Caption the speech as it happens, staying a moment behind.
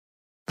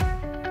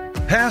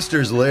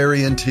Pastors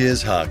Larry and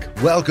Tiz Huck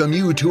welcome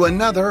you to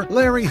another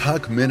Larry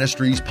Huck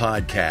Ministries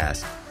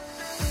podcast.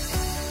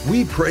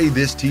 We pray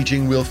this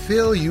teaching will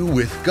fill you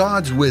with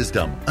God's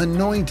wisdom,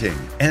 anointing,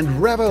 and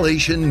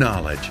revelation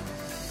knowledge.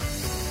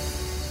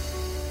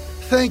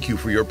 Thank you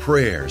for your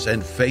prayers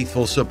and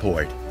faithful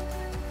support.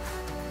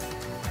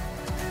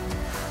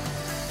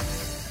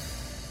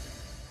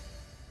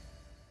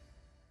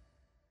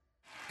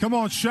 Come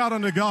on, shout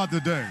unto God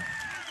today.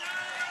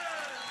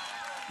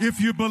 If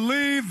you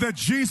believe that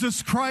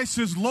Jesus Christ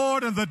is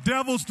Lord and the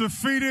devil's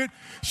defeated,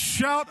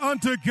 shout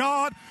unto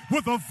God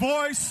with a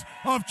voice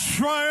of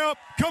triumph.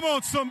 Come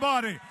on,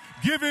 somebody.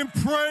 Give him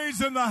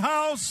praise in the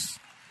house.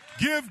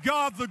 Give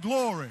God the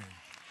glory.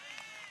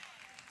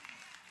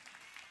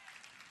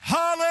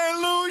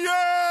 Hallelujah!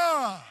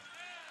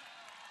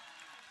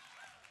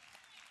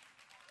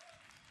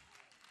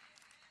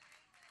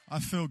 I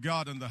feel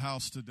God in the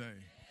house today.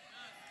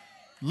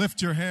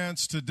 Lift your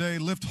hands today.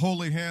 Lift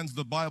holy hands,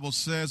 the Bible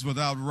says,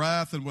 without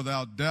wrath and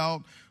without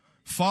doubt.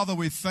 Father,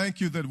 we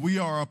thank you that we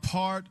are a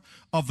part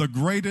of the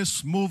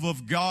greatest move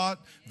of God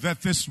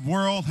that this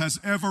world has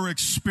ever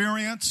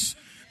experienced.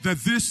 That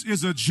this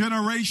is a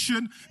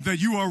generation that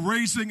you are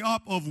raising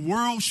up of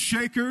world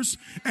shakers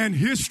and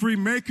history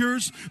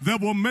makers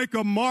that will make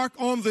a mark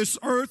on this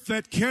earth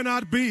that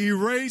cannot be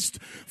erased.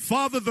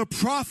 Father, the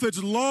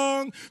prophets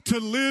long to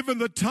live in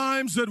the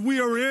times that we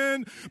are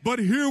in, but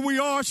here we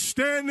are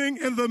standing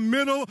in the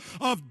middle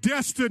of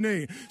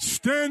destiny,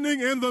 standing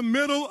in the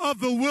middle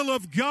of the will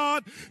of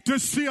God to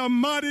see a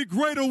mighty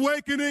great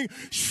awakening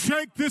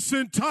shake this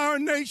entire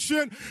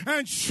nation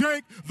and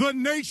shake the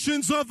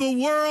nations of the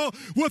world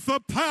with the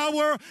power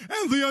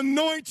and the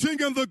anointing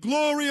and the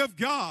glory of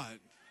God.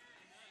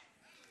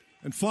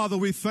 And Father,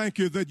 we thank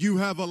you that you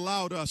have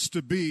allowed us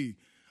to be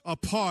a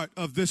part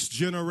of this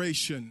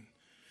generation.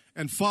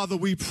 And Father,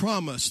 we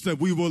promise that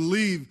we will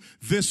leave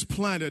this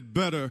planet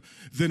better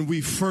than we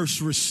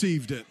first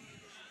received it.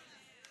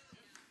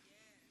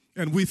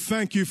 And we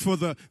thank you for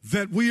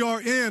that we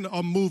are in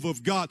a move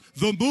of God.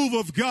 The move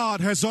of God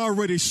has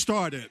already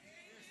started.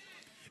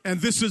 And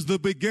this is the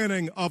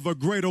beginning of a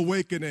great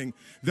awakening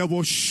that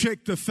will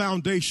shake the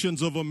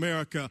foundations of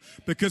America.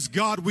 Because,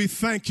 God, we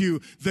thank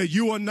you that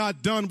you are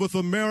not done with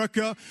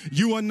America.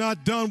 You are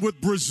not done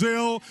with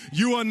Brazil.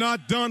 You are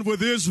not done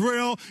with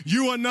Israel.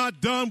 You are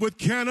not done with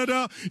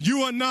Canada.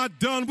 You are not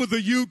done with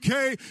the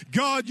UK.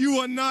 God, you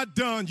are not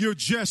done. You're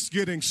just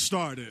getting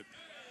started.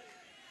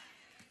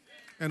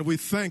 And we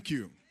thank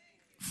you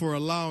for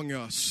allowing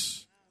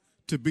us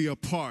to be a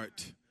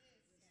part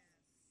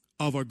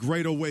of a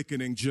great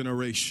awakening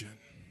generation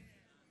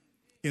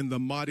in the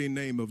mighty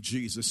name of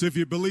Jesus. If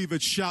you believe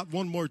it, shout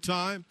one more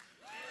time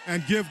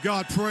and give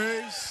God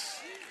praise.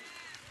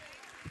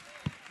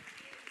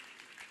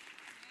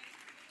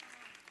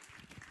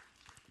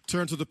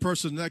 Turn to the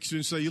person next to you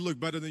and say, you look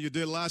better than you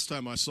did last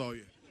time I saw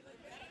you.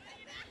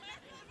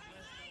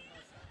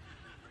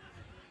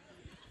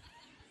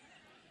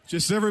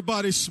 Just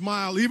everybody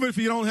smile. Even if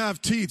you don't have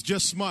teeth,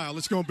 just smile.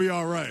 It's going to be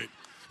all right.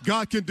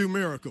 God can do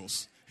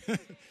miracles.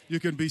 You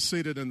can be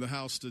seated in the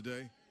house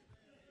today.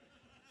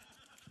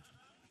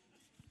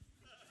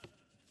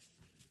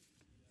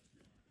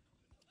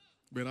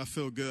 Man, I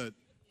feel good.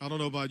 I don't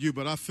know about you,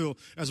 but I feel,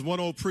 as one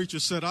old preacher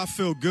said, I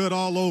feel good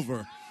all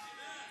over.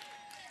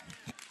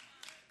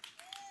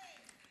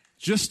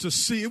 Just to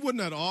see, wasn't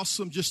that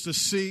awesome just to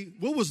see?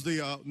 What was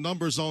the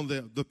numbers on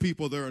the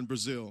people there in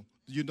Brazil?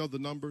 Do you know the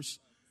numbers?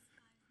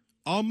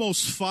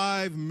 Almost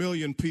 5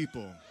 million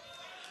people.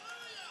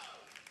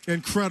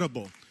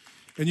 Incredible.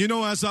 And you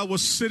know, as I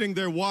was sitting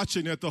there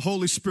watching it, the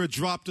Holy Spirit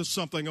dropped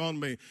something on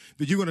me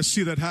that you're going to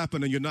see that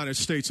happen in the United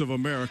States of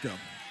America.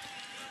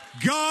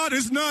 God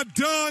is not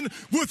done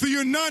with the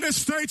United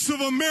States of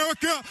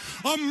America.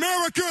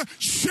 America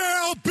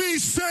shall be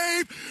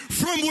saved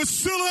from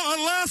Wasilla,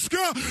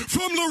 Alaska,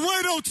 from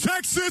Laredo,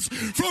 Texas,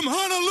 from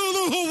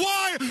Honolulu,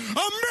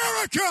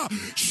 Hawaii.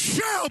 America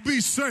shall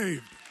be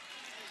saved.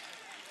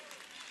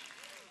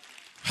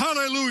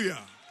 Hallelujah.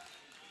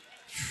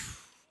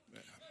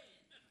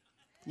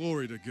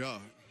 Glory to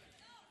God.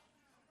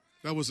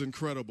 That was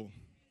incredible.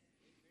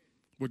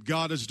 What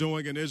God is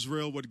doing in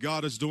Israel, what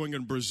God is doing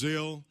in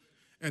Brazil,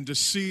 and to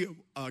see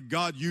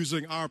God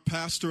using our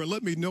pastor. And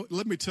let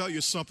me tell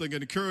you something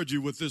and encourage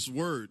you with this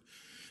word.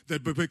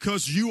 That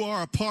because you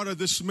are a part of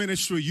this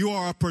ministry, you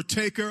are a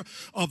partaker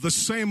of the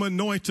same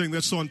anointing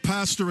that's on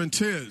Pastor and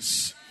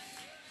Tiz.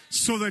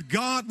 So that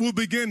God will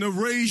begin to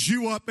raise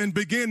you up and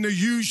begin to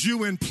use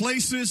you in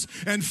places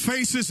and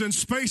faces and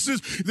spaces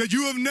that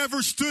you have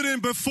never stood in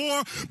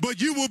before, but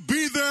you will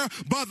be there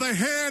by the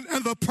hand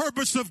and the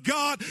purpose of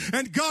God,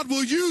 and God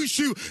will use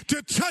you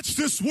to touch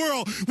this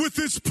world with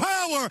his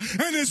power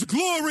and his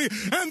glory,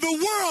 and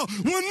the world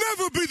will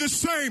never be the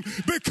same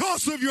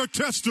because of your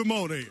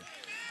testimony.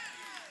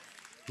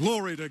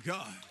 Glory to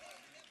God.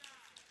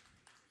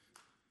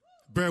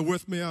 Bear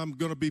with me, I'm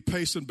going to be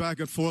pacing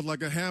back and forth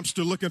like a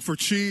hamster looking for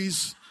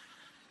cheese.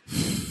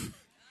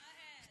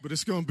 But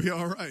it's going to be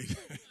all right.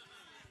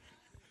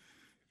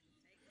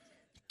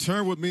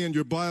 Turn with me in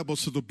your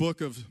Bibles to the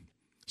book of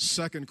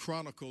 2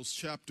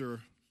 Chronicles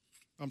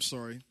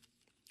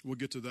we'll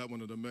get to that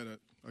one in a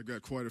minute. I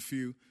got quite a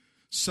few.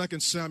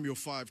 2 Samuel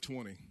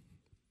 5:20.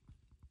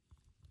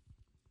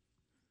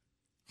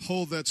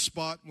 Hold that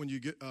spot when you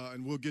get,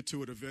 and we'll get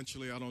to it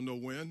eventually. I don't know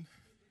when.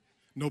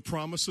 No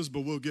promises,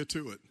 but we'll get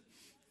to it.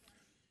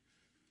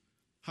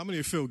 How many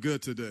of you feel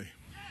good today?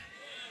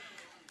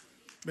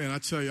 Man, I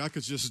tell you, I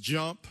could just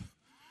jump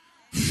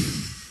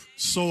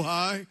so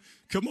high.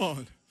 Come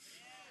on.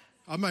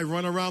 I might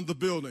run around the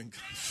building.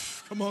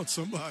 Come on,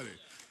 somebody.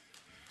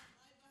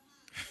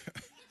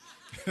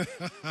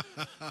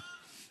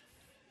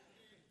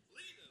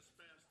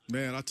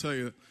 Man, I tell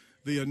you,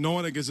 the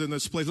anointing is in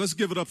this place. Let's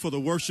give it up for the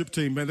worship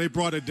team, man. They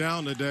brought it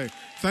down today.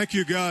 Thank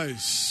you,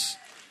 guys.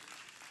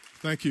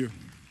 Thank you.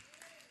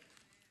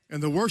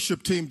 And the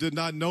worship team did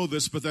not know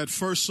this, but that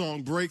first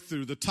song,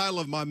 Breakthrough, the title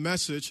of my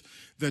message,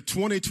 that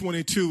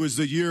 2022 is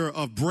the year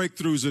of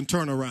breakthroughs and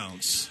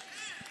turnarounds.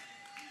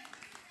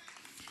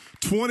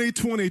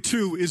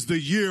 2022 is the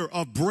year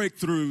of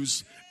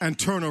breakthroughs and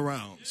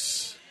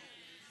turnarounds.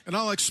 And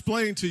I'll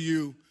explain to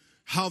you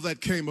how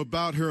that came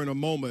about here in a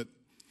moment.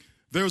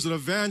 There's an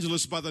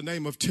evangelist by the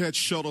name of Ted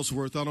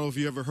Shuttlesworth. I don't know if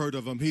you ever heard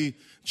of him. He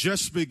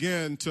just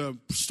began to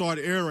start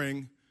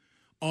airing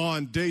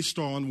on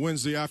Daystar on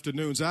Wednesday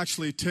afternoons.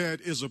 Actually,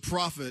 Ted is a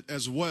prophet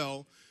as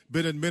well,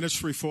 been in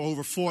ministry for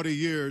over 40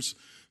 years,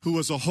 who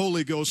was a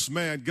Holy Ghost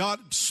man.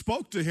 God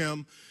spoke to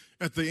him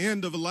at the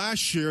end of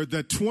last year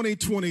that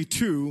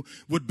 2022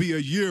 would be a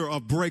year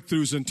of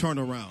breakthroughs and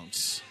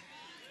turnarounds.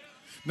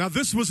 Now,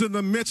 this was in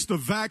the midst of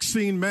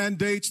vaccine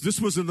mandates.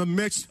 This was in the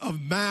midst of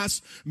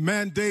mass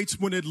mandates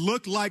when it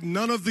looked like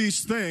none of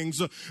these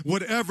things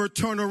would ever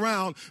turn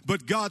around.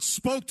 But God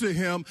spoke to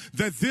him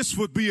that this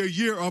would be a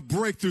year of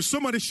breakthrough.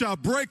 Somebody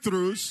shout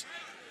breakthroughs,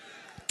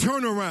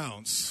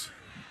 turnarounds.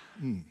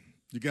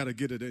 You got to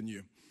get it in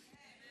you.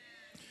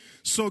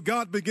 So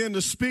God began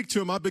to speak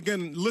to him. I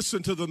began to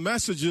listen to the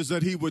messages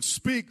that he would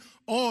speak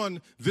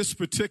on this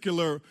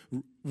particular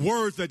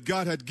word that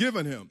God had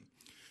given him.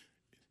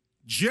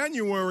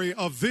 January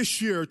of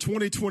this year,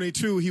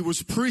 2022, he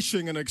was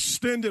preaching an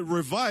extended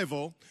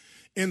revival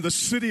in the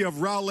city of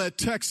Rowlett,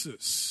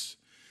 Texas.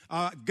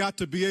 I got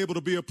to be able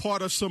to be a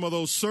part of some of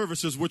those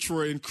services, which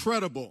were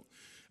incredible.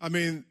 I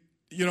mean,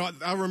 you know,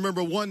 I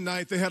remember one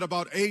night they had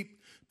about 8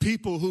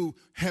 people who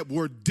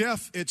were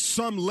deaf at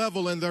some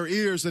level in their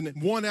ears,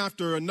 and one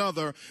after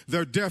another,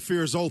 their deaf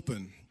ears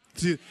open.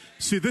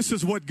 See, this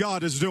is what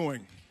God is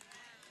doing.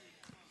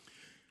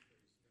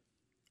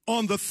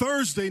 On the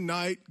Thursday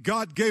night,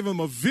 God gave him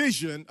a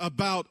vision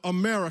about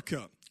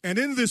America. And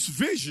in this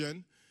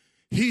vision,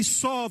 he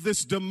saw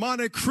this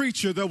demonic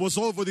creature that was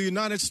over the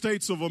United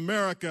States of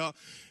America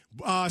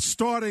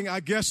starting,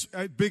 I guess,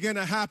 it began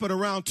to happen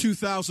around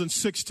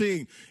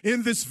 2016.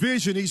 In this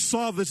vision, he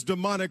saw this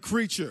demonic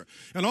creature.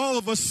 And all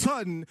of a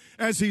sudden,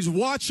 as he's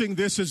watching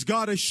this, as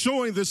God is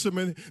showing this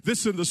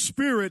in the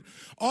spirit,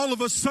 all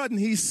of a sudden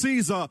he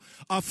sees a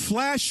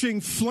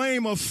flashing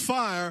flame of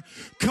fire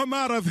come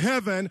out of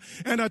heaven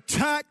and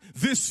attack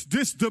this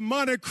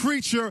demonic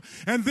creature,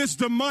 and this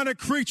demonic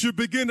creature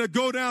begin to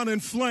go down in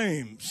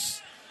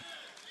flames.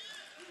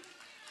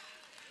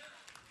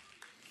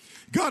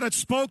 God had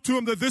spoke to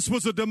him that this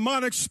was a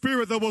demonic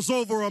spirit that was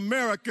over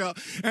America,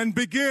 and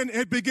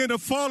it began to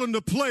fall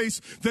into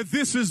place that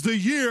this is the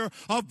year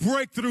of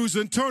breakthroughs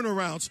and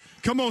turnarounds.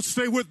 Come on,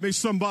 stay with me,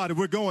 somebody.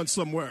 We're going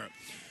somewhere.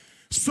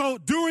 So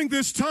during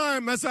this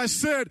time, as I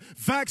said,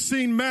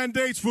 vaccine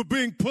mandates were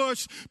being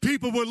pushed.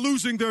 People were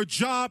losing their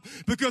job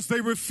because they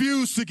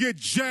refused to get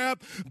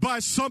jabbed by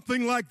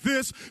something like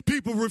this.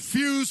 People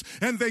refused,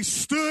 and they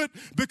stood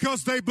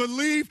because they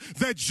believed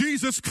that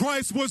Jesus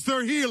Christ was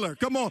their healer.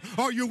 Come on,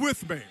 are you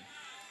with me?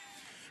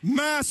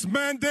 Mass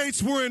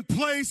mandates were in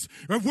place,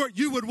 and where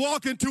you would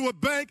walk into a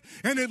bank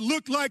and it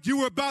looked like you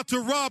were about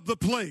to rob the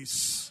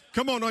place.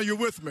 Come on, are you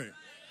with me?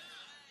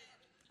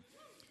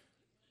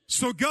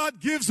 So God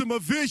gives him a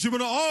vision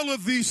when all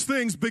of these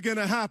things begin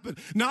to happen.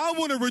 Now I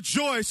want to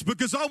rejoice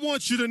because I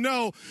want you to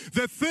know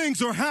that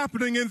things are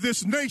happening in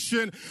this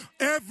nation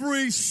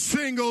every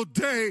single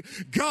day.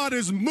 God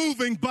is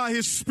moving by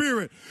his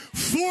spirit.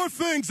 4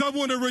 things I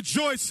want to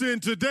rejoice in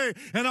today,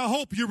 and I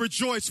hope you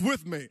rejoice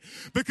with me,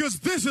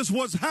 because this is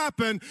what's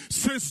happened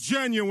since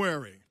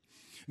January.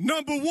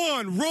 Number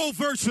 1, Roe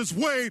versus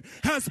Wade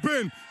has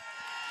been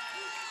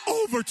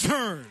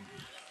overturned.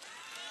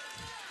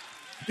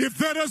 If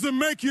that doesn't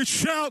make you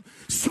shout,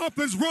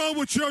 something's wrong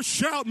with your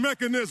shout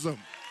mechanism.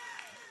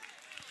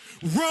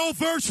 Roe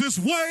versus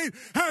Wade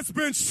has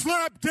been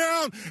slapped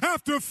down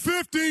after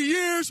 50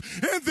 years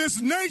in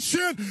this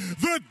nation.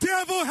 The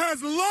devil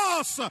has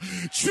lost.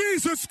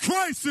 Jesus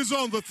Christ is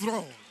on the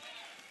throne.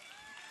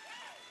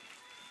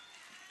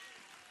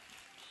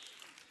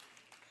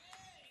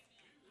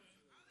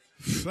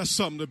 That's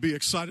something to be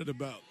excited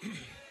about.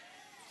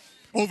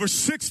 Over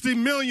 60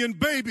 million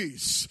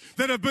babies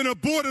that have been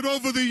aborted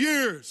over the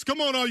years.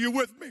 Come on, are you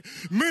with me?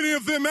 Many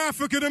of them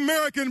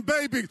African-American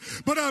babies.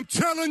 But I'm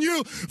telling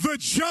you, the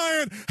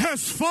giant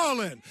has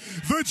fallen.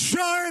 The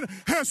giant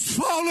has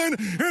fallen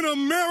in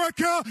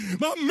America.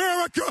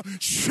 America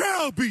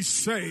shall be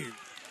saved.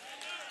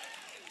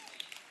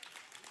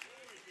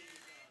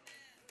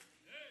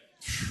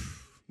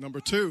 Number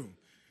two,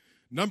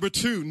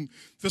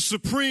 the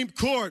Supreme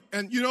Court.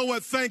 And you know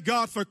what? Thank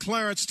God for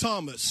Clarence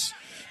Thomas.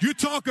 You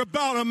talk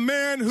about a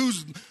man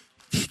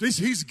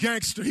he's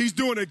gangster. He's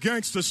doing it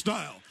gangster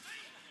style.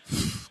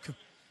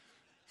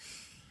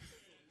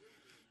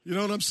 You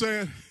know what I'm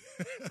saying?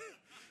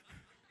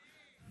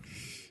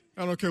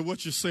 I don't care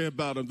what you say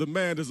about him. The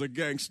man is a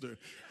gangster.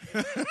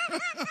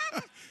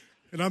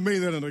 And I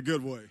mean that in a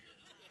good way.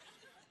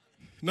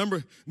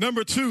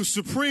 Number two,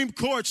 Supreme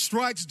Court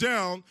strikes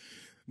down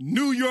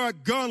New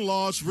York gun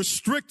laws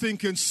restricting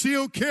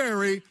concealed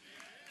carry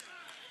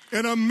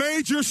in a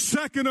major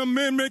Second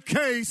Amendment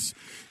case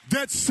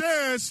that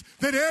says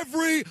that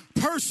every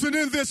person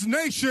in this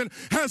nation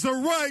has a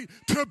right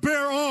to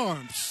bear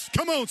arms.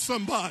 Come on,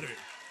 somebody.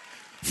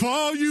 For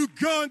all you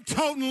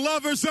gun-toting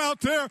lovers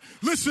out there,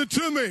 listen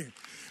to me.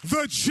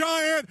 The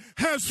giant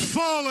has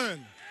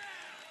fallen.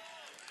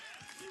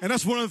 And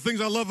that's one of the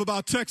things I love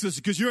about Texas,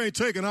 because you ain't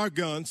taking our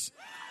guns.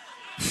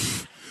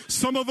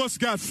 Some of us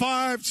got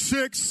 5,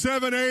 6,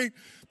 7, 8.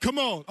 Come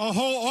on, a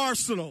whole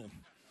arsenal.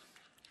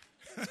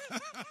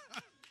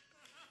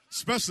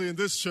 Especially in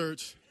this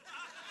church.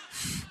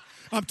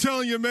 I'm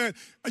telling you, man,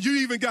 you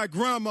even got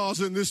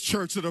grandmas in this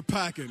church that are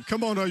packing.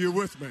 Come on, are you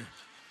with me?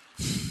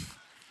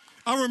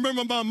 I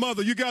remember my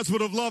mother. You guys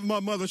would have loved my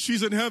mother.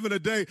 She's in heaven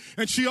today,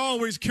 and she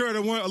always carried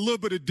a little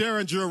bit of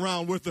Derringer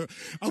around with her.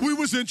 We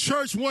was in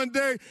church one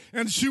day,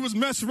 and she was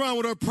messing around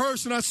with her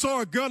purse, and I saw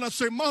a gun. I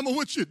said, Mama,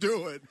 what you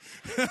doing?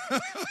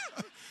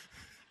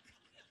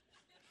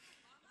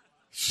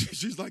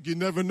 She's like, you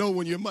never know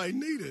when you might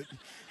need it.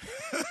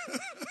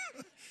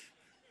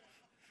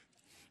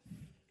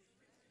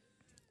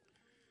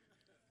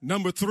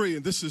 Number three,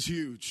 and this is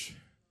huge.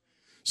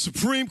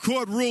 Supreme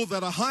Court ruled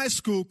that a high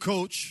school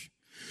coach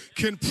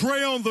can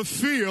pray on the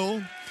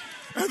field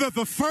and that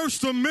the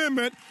First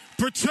Amendment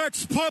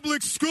protects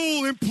public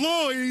school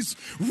employees'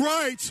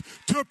 rights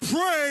to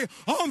pray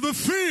on the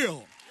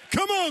field.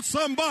 Come on,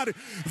 somebody.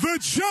 The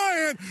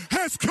giant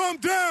has come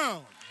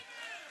down.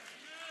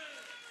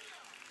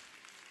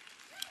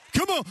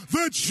 Come on,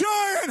 the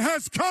giant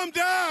has come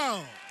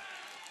down.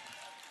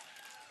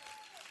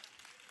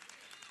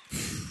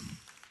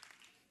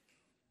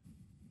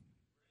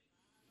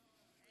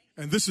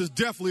 And this is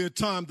definitely a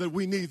time that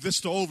we need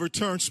this to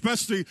overturn,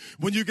 especially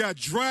when you got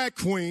drag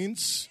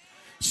queens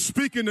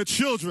speaking to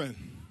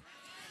children.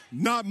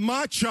 Not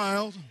my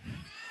child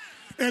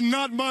and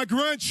not my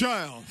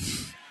grandchild.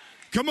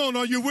 Come on,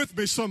 are you with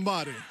me,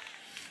 somebody?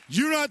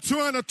 You're not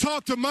trying to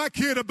talk to my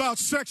kid about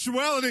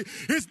sexuality.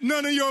 It's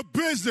none of your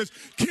business.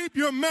 Keep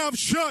your mouth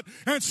shut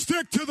and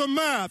stick to the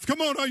math. Come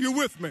on, are you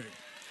with me?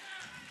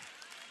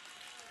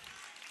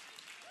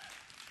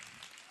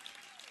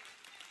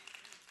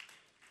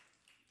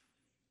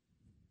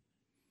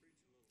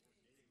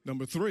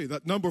 Number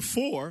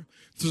four,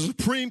 the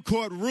Supreme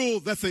Court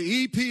ruled that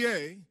the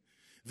EPA,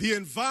 the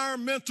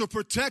Environmental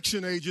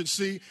Protection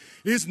Agency,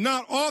 is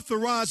not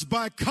authorized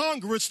by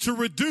Congress to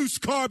reduce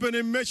carbon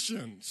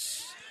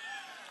emissions.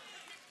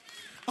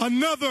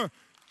 Another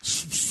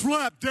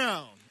slap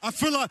down. I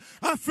feel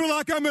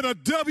like I'm in a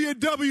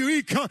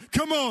WWE.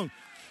 Come on.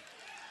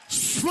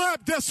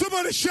 Slap down.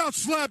 Somebody shout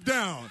slap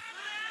down.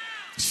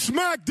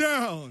 Smack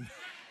down.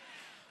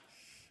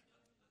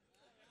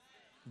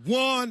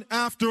 One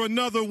after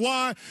another.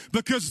 Why?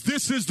 Because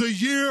this is the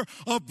year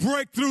of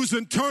breakthroughs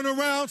and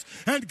turnarounds.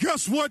 And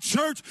guess what,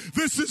 church?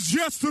 This is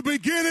just the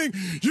beginning.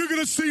 You're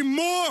going to see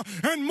more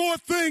and more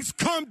things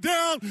come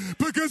down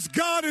because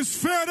God is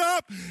fed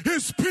up.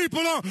 His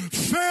people are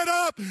fed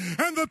up.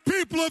 And the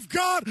people of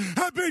God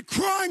have been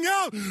crying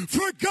out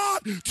for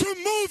God to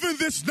move in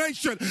this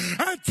nation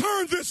and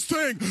turn this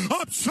thing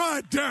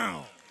upside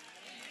down.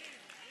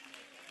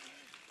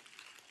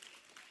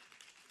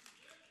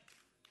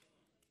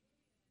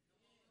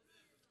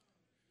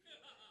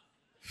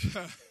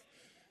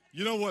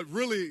 You know what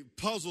really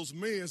puzzles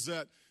me is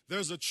that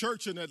there's a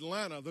church in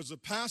Atlanta, there's a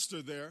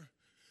pastor there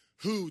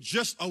who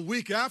just a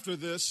week after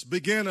this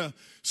began to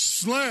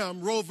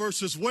slam Roe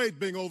versus Wade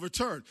being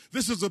overturned.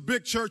 This is a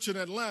big church in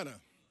Atlanta.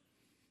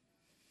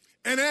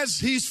 And as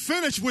he's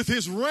finished with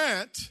his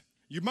rant,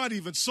 you might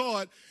even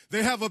saw it,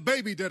 they have a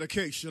baby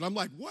dedication. I'm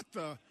like, what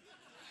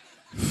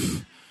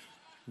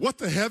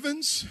the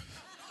heavens?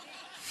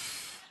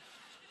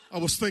 I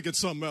was thinking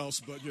something else,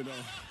 but you know.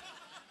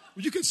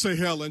 You can say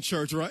hell in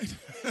church, right?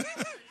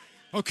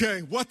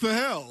 Okay, what the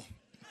hell?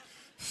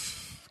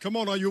 Come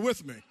on, are you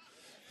with me?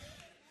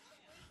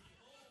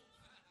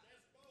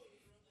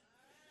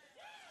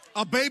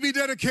 A baby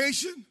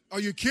dedication? Are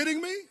you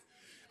kidding me?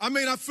 I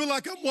mean, I feel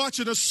like I'm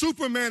watching a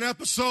Superman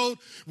episode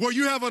where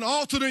you have an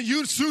alternate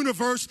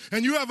universe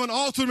and you have an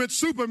alternate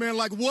Superman.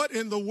 Like, what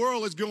in the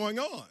world is going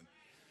on?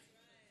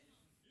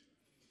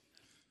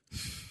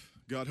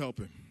 God help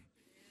him.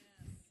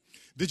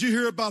 Did you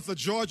hear about the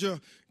Georgia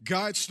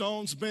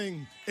Guidestones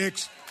being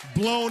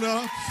blown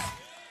up?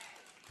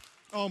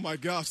 Oh my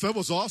gosh, that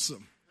was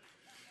awesome.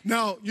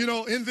 Now, you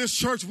know, in this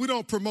church, we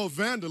don't promote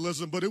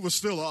vandalism, but it was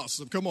still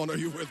awesome. Come on, are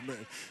you with me?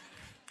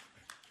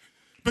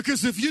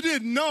 Because if you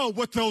didn't know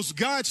what those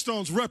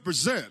Guidestones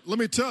represent, let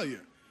me tell you,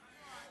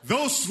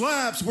 those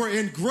slabs were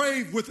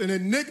engraved with an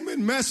enigmatic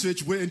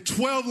message in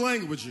 12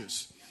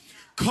 languages,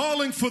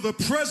 calling for the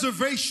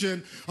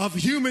preservation of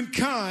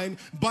humankind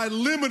by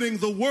limiting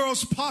the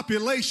world's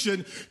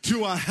population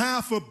to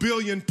 500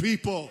 million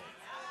people.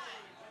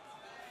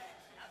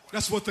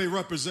 That's what they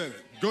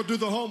represented. Go do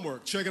the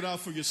homework. Check it out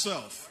for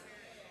yourself.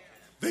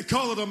 They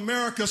call it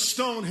America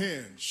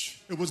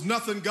Stonehenge. It was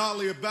nothing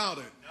godly about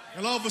it.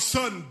 And all of a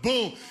sudden,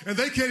 boom, and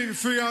they can't even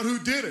figure out who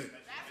did it.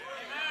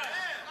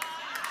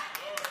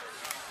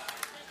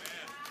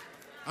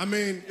 I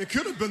mean, it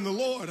could have been the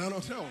Lord. I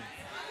don't know.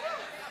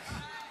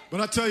 But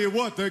I tell you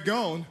what, they're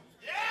gone.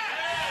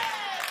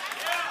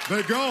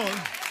 They're gone.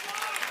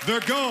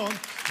 They're gone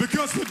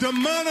because the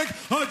demonic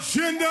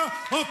agenda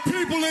of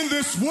people in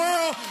this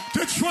world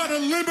to try to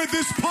limit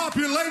this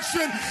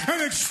population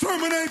and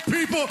exterminate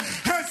people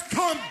has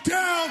come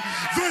down.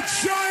 The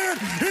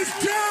giant is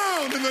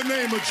down in the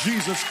name of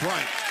Jesus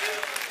Christ.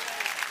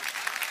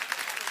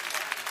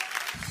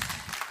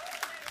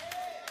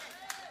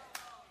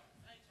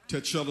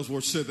 Ted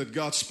Shuttlesworth said that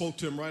God spoke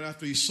to him right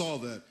after he saw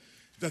that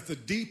the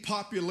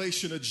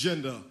depopulation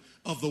agenda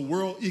of the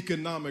World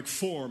Economic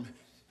Forum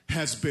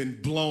has been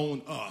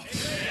blown up.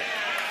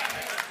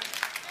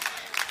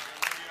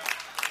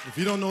 If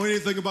you don't know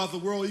anything about the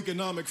World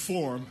Economic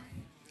Forum,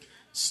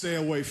 stay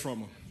away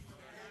from them.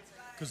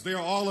 Because they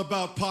are all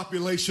about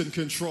population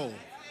control.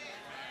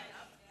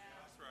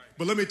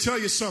 But let me tell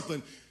you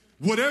something.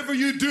 Whatever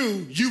you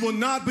do, you will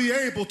not be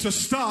able to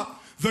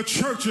stop the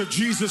Church of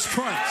Jesus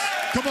Christ.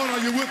 Come on, are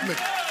you with me?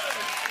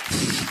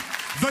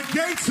 The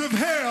gates of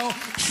hell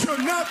shall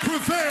not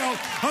prevail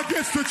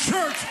against the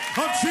Church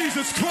of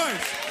Jesus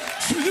Christ.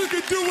 So you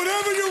can do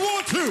whatever you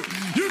want to.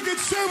 You can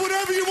say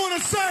whatever you want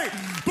to say.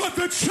 But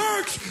the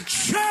church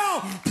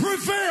shall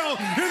prevail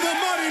in the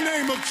mighty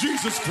name of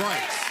Jesus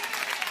Christ.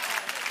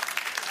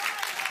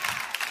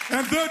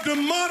 And their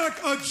demonic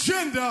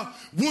agenda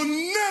will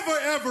never,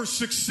 ever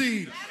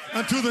succeed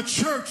until the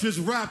church is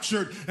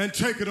raptured and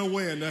taken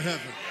away into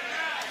heaven.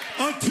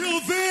 Until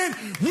then,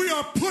 we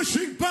are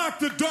pushing back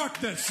the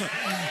darkness.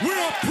 We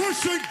are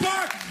pushing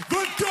back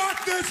the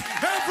darkness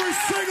every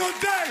single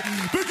day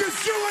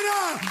because you and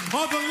I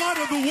are the light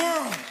of the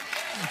world.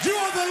 You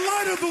are the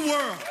light of the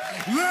world.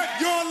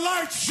 Let your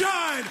light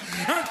shine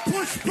and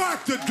push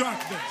back the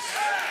darkness.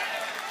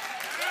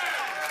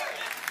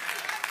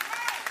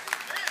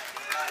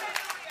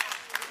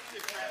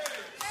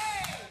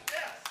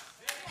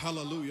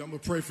 Hallelujah. I'm going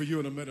to pray for you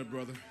in a minute,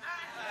 brother.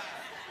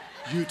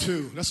 You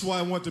too. That's why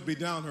I want to be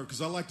down here,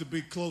 because I like to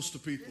be close to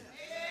people.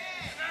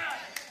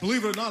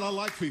 Believe it or not, I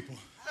like people.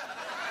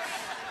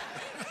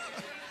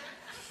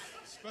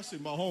 Especially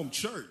my home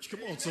church. Come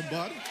on,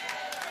 somebody.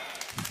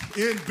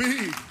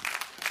 NB.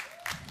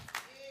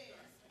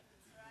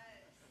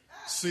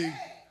 See,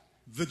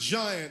 the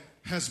giant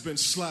has been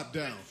slapped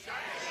down.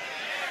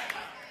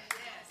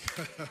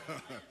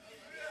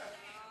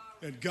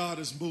 And God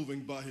is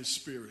moving by his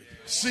Spirit.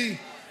 See,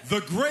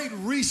 the great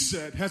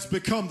reset has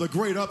become the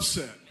great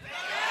upset.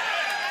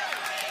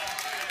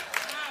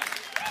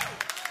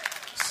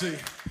 See,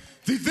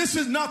 this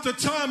is not the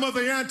time of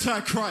the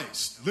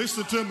Antichrist.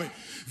 Listen to me.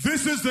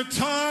 This is the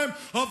time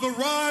of the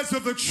rise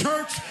of the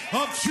Church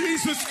of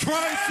Jesus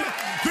Christ.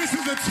 This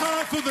is the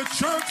time for the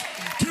church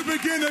to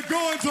begin to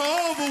go into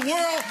all the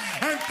world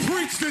and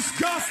preach this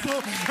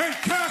gospel and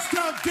cast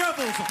out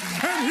devils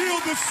and heal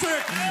the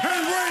sick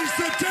and raise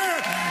the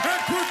dead and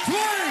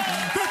proclaim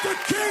that the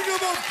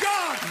kingdom of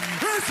God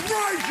is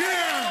right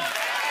here.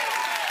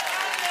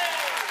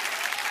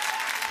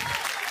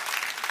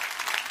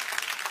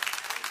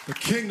 The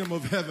kingdom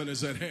of heaven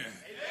is at hand.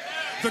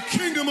 The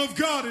kingdom of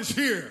God is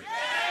here.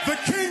 The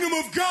kingdom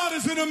of God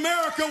is in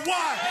America.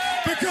 Why?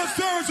 Because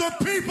there is a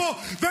people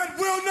that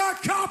will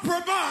not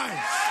compromise.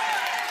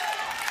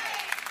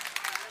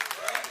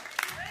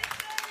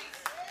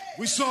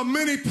 We saw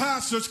many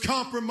pastors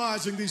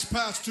compromising these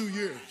past 2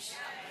 years.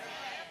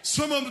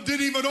 Some of them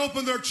didn't even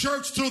open their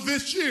church till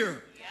this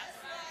year.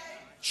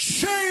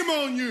 Shame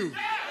on you.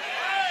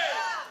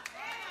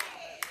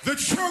 The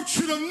church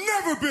should have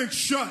never been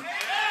shut.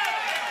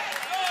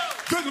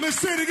 Let me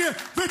say it again.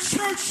 The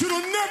church should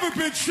have never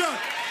been shut.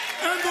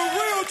 And the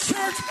real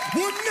church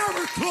will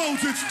never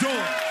close its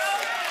door.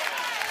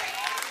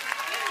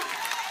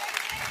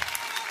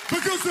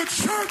 Because the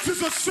church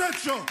is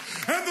essential.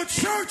 And the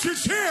church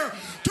is here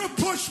to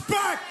push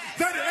back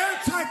that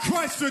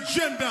Antichrist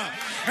agenda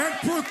and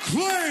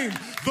proclaim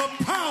the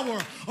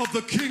power of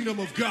the kingdom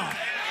of God.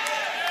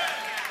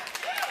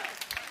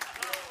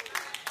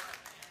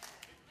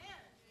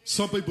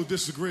 Some people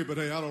disagree, but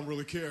hey, I don't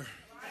really care.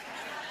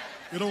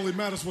 It only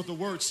matters what the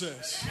word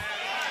says.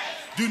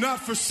 Do not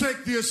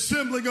forsake the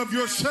assembling of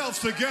yourselves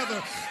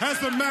together, as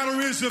the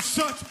matter is of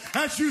such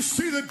as you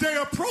see the day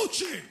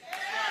approaching.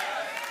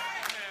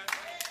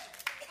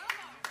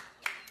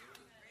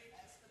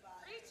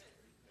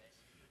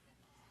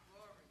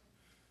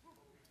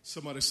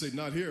 Somebody say,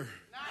 not here.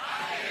 Not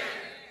here.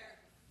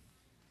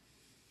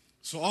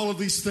 So all of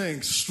these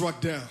things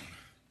struck down.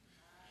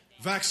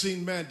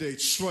 Vaccine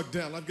mandates struck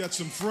down. I got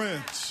some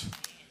friends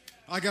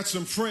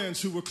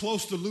who were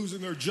close to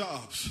losing their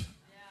jobs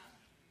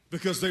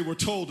because they were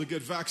told to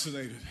get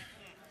vaccinated.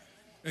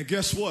 And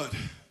guess what?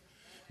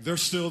 They're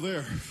still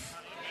there.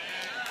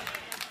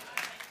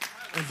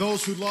 And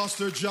those who lost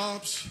their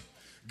jobs,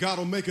 God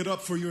will make it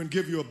up for you and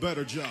give you a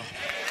better job.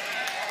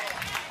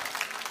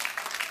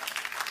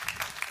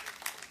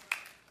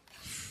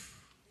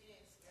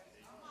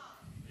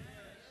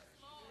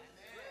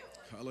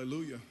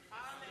 Hallelujah.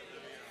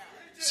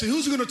 See,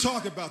 who's going to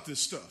talk about this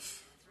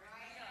stuff?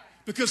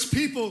 Because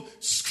people,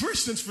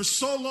 Christians for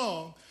so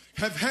long,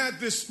 have had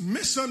this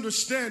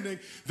misunderstanding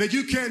that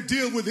you can't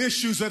deal with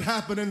issues that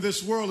happen in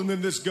this world and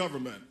in this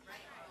government.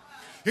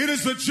 It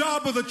is the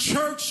job of the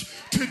church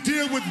to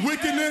deal with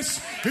wickedness.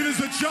 It is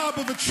the job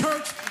of the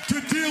church to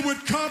deal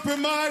with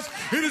compromise.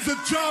 It is the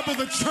job of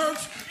the church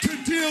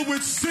to deal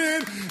with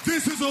sin.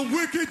 This is a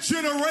wicked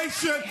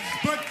generation.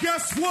 But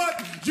guess what?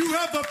 You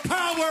have the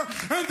power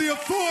and the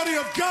authority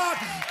of God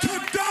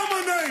to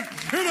dominate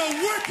in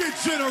a wicked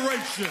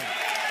generation.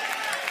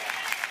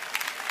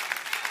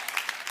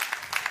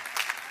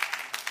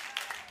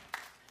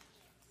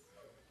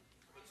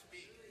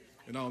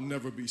 And I'll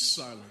never be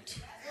silent.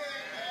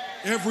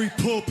 Every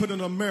pulpit in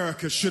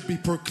America should be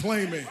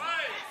proclaiming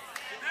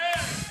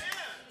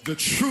the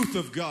truth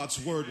of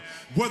God's word,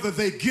 whether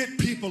they get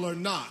people or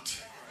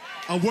not,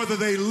 or whether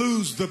they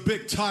lose the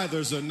big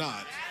tithers or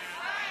not.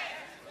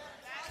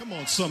 Come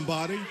on,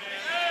 somebody.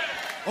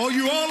 Are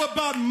you all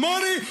about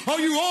money? Or are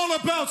you all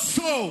about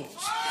souls?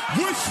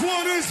 Which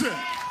one is it?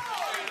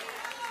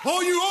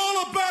 Are you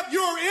all about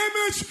your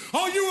image?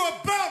 Or are you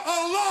about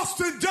a lost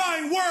and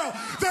dying world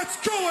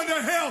that's going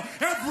to hell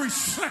every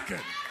second?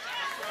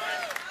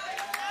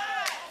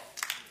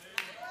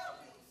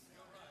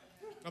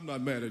 I'm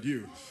not mad at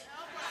you.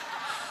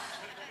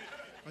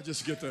 I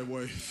just get that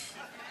way.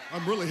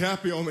 I'm really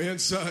happy on the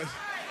inside.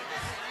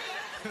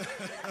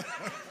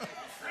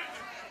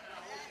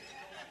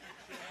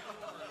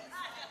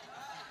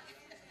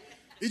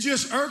 It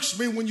just irks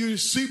me when you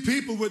see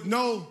people with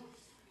no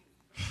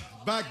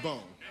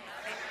backbone.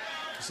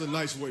 It's a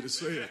nice way to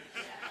say it.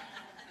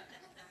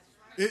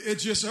 It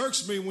just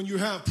irks me when you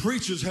have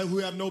preachers who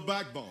have no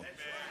backbone.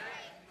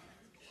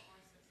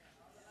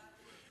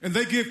 And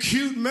they give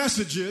cute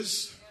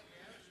messages,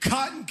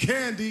 cotton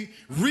candy,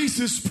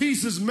 Reese's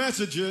Pieces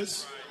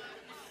messages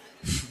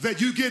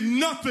that you get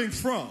nothing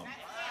from.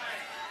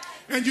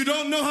 And you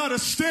don't know how to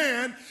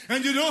stand,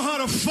 and you know how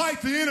to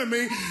fight the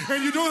enemy,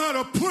 and you know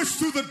how to push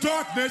through the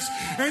darkness,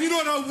 and you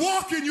know how to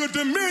walk in your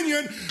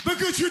dominion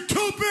because you're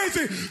too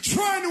busy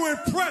trying to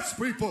impress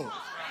people.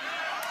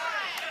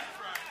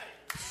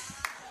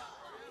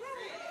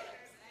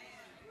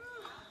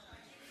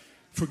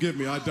 Forgive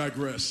me, I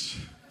digress.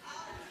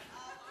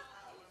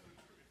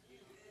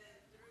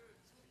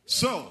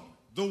 So,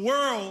 the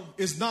world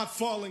is not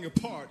falling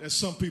apart as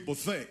some people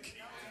think.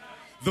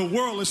 The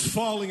world is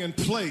falling in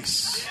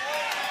place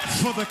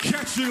for the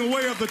catching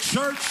away of the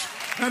church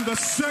and the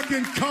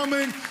second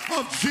coming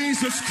of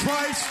Jesus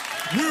Christ.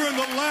 We're in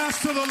the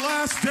last of the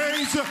last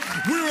days.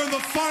 We're in the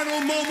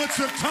final moments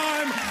of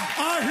time.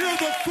 I hear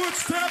the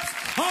footsteps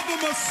of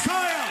the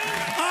Messiah.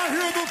 I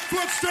hear the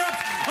footsteps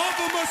of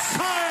the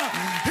Messiah.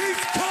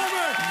 He's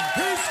coming.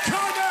 He's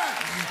coming.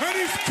 And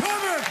he's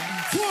coming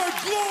for a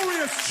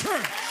glorious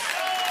church.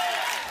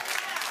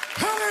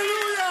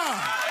 Hallelujah!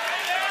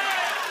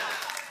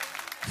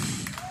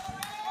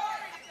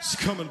 He's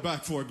coming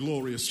back for a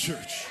glorious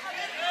church.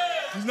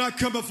 He's not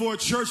coming for a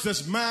church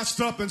that's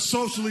masked up and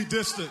socially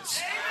distanced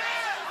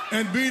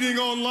and meeting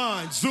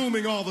online,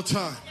 Zooming all the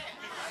time.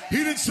 He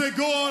didn't say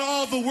go on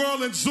all the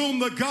world and Zoom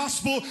the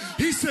gospel.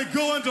 He said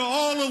go into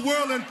all the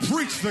world and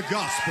preach the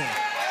gospel.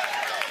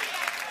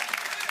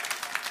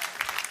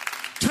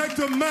 Take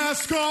the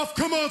mask off.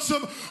 Come on,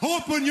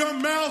 open your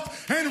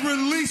mouth and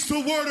release the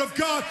word of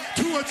God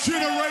to a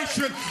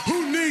generation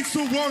who needs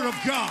the word of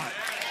God.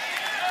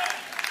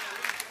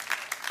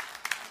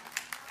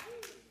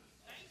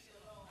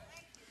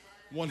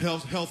 One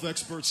health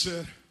expert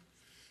said,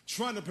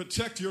 trying to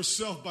protect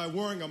yourself by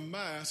wearing a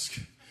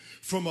mask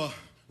from a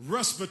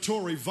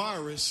respiratory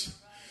virus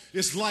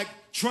is like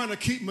trying to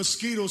keep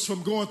mosquitoes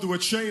from going through a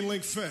chain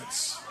link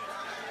fence.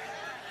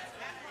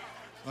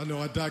 I know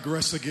I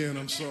digress again.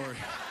 I'm sorry.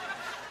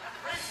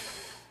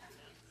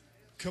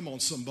 Come on,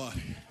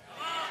 somebody.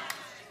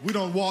 We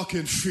don't walk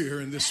in fear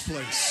in this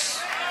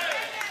place.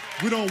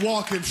 We don't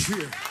walk in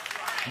fear.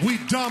 We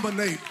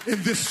dominate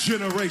in this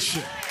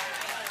generation.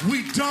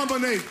 We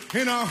dominate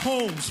in our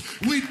homes.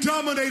 We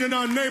dominate in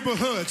our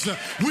neighborhoods.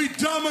 We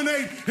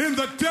dominate in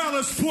the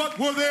Dallas-Fort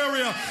Worth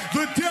area.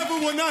 The devil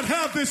will not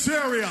have this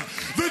area.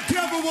 The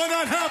devil will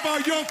not have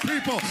our young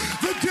people.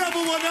 The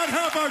devil will not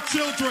have our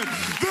children.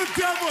 The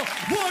devil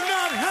will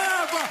not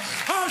have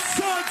our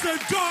sons and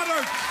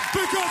daughters,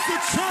 because the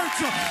church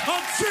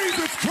of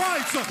Jesus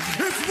Christ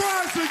is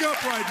rising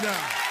up right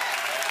now.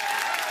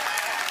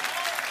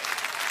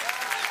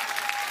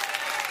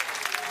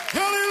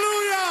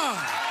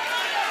 Hallelujah!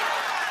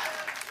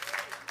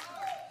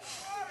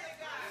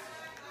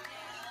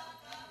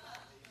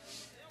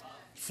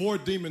 Four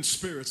demon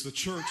spirits the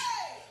church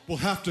will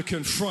have to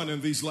confront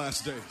in these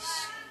last days.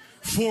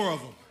 Four of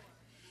them.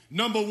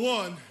 Number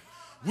one,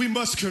 we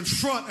must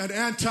confront an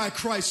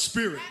antichrist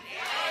spirit.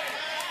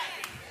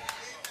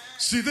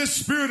 See, this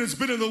spirit has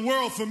been in the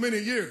world for many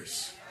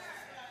years,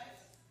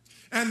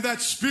 and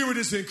that spirit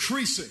is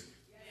increasing.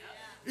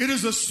 It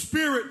is a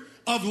spirit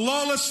of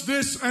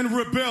lawlessness and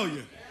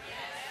rebellion.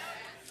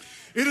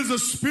 It is a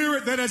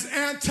spirit that is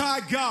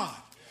anti-God.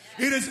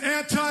 It is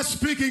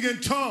anti-speaking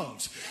in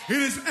tongues. It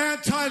is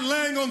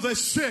anti-laying on the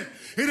sick.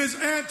 It is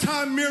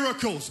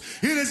anti-miracles.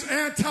 It is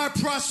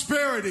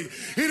anti-prosperity.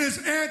 It is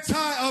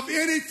anti of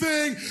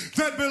anything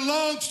that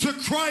belongs to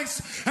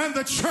Christ and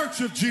the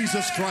church of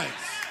Jesus Christ.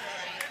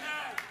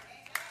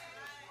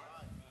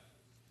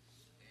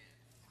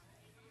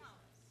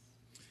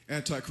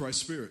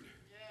 Antichrist spirit.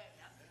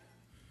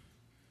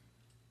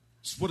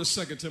 What does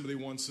 2 Timothy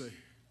 1 say?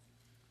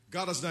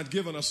 God has not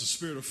given us a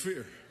spirit of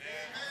fear,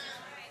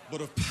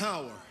 but of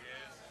power,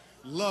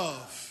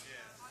 love,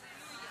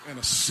 and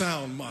a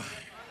sound mind.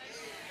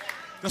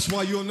 That's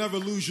why you'll never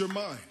lose your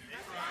mind.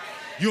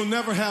 You'll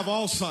never have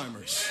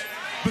Alzheimer's,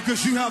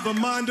 because you have the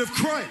mind of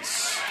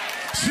Christ.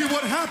 See,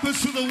 what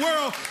happens to the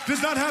world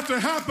does not have to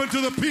happen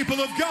to the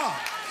people of God.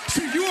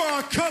 See, you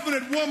are a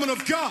covenant woman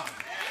of God.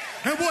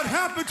 And what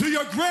happened to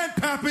your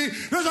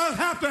grandpappy does not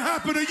have to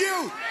happen to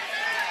you.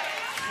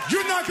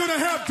 You're not going to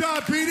have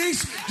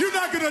diabetes. You're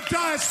not going to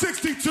die at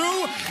 62.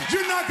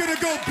 You're not going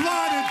to go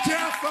blind and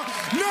deaf.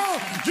 No,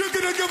 you're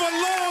going to give a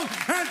long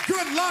and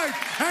good life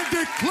and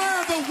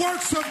declare the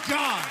works of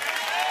God.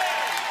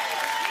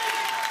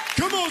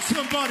 Come on,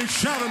 somebody,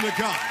 shout unto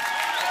God.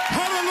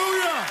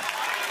 Hallelujah.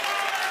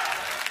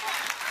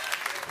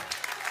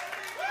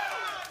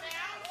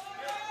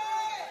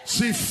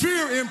 See,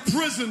 fear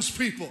imprisons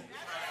people.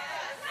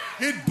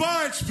 It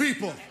binds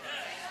people.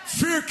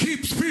 Fear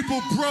keeps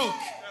people broke.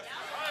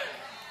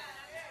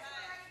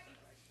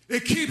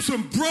 It keeps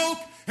them broke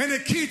and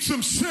it keeps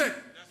them sick.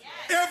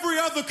 Every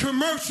other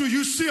commercial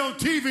you see on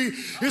TV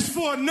is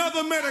for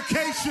another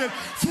medication,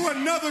 for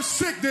another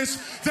sickness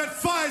that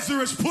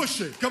Pfizer is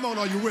pushing. Come on,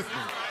 are you with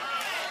me?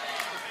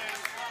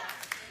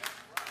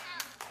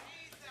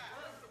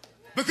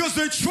 Because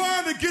they're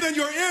trying to get in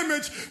your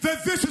image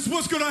that this is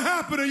what's going to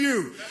happen to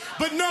you.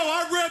 But no,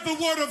 I read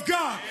the Word of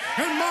God,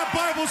 and my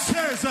Bible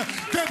says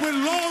that with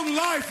long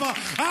life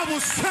I will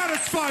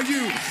satisfy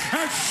you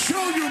and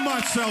show you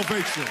my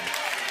salvation.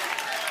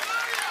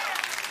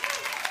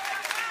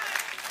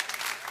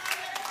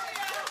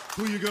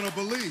 Who are you going to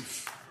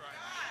believe?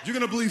 You're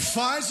going to believe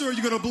Pfizer, or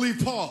you're going to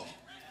believe Paul?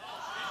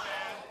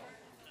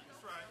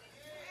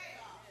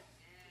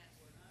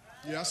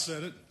 Yeah, I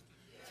said it.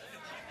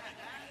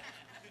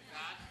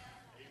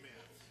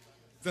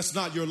 That's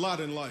not your lot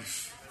in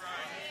life.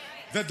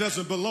 That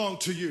doesn't belong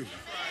to you.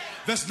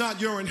 That's not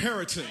your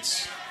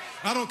inheritance.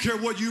 I don't care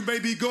what you may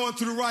be going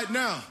through right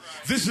now.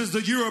 This is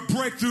the year of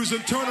breakthroughs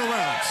and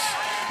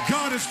turnarounds.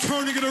 God is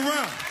turning it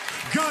around.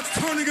 God's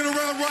turning it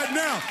around right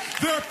now.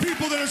 There are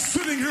people that are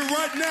sitting here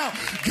right now.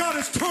 God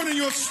is turning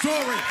your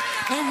story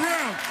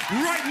around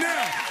right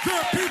now. There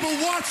are people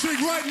watching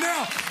right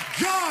now.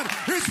 God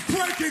is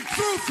breaking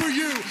through for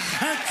you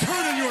and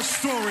turning your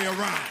story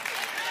around.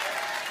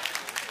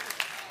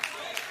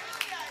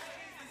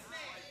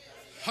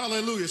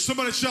 Hallelujah.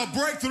 Somebody shout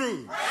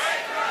breakthrough.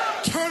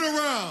 Breakthrough. Turn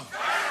around.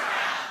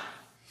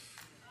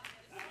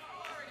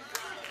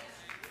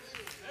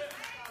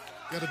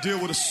 Got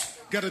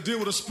to deal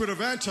with the spirit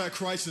of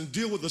Antichrist and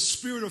deal with the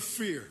spirit of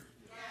fear.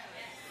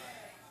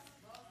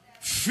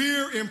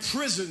 Fear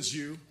imprisons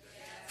you.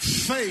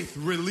 Faith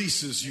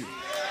releases you.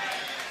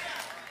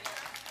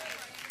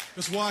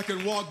 That's why I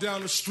can walk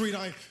down the street.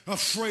 I ain't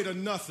afraid of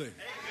nothing.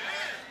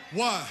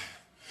 Why?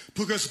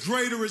 Because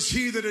greater is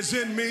he that is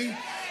in me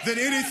than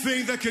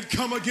anything that can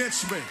come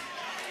against me.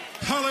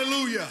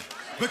 Hallelujah.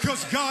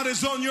 Because God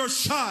is on your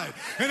side.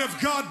 And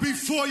if God be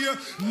for you,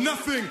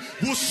 nothing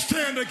will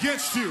stand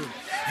against you.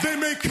 They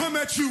may come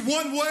at you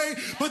one way,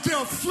 but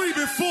they'll flee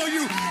before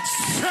you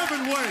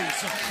 7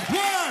 ways.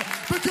 Why?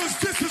 Because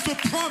this is the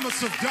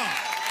promise of God.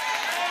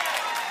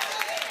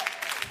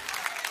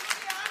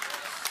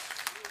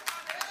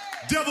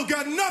 Devil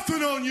got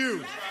nothing on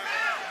you.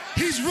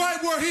 He's right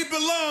where he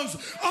belongs,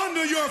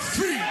 under your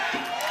feet.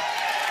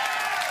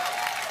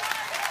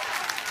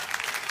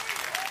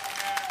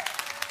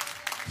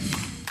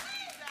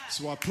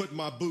 So I put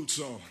my boots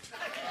on.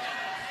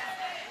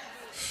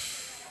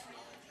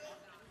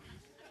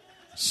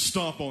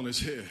 Stomp on his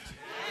head.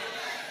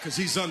 because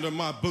he's under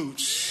my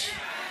boots.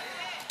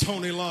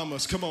 Tony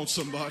Lamas, come on,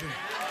 somebody.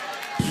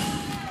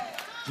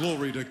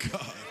 Glory to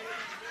God.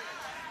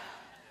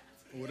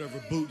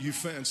 Whatever boot you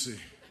fancy.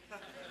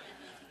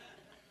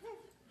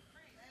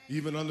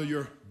 Even under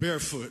your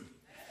barefoot.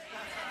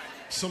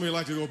 Some of you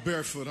like to go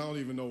barefoot. I don't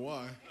even know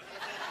why.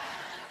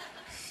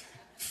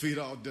 Feet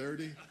all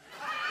dirty.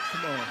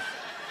 Come on.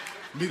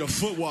 Need a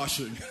foot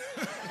washing.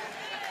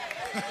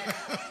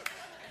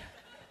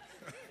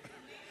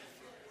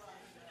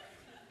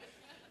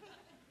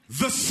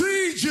 The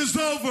siege is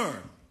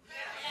over.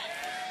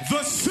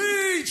 The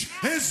siege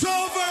is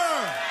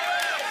over.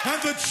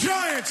 And the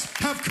giants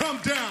have come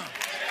down.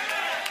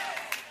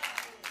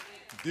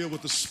 Deal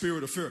with the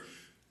spirit of fear.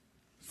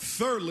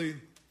 Thirdly,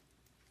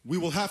 we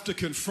will have to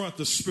confront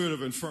the spirit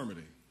of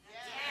infirmity.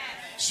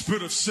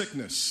 Spirit of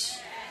sickness.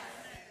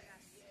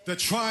 That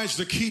tries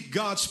to keep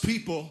God's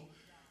people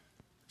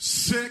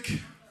sick.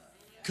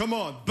 Come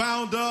on,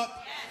 bound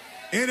up,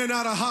 in and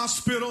out of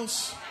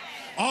hospitals,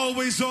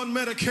 always on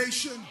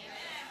medication.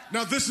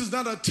 Now, this is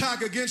not an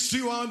attack against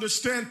you. I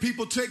understand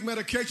people take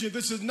medication.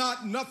 This is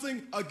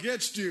nothing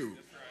against you.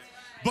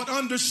 But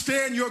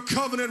understand your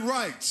covenant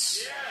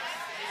rights.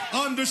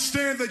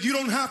 Understand that you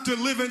don't have to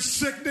live in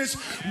sickness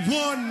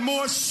one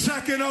more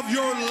second of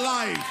your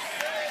life.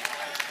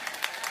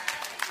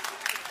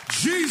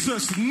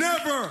 Jesus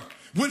never,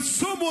 when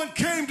someone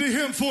came to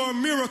him for a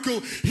miracle,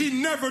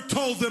 he never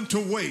told them to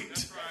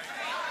wait.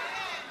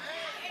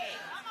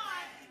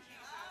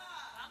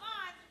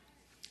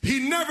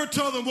 He never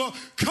told them, well,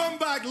 come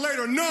back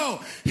later.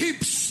 No, he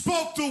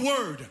spoke the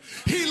word.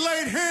 He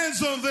laid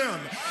hands on them.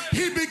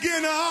 He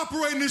began to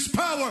operate in his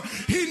power.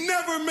 He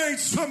never made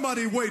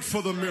somebody wait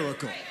for the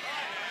miracle.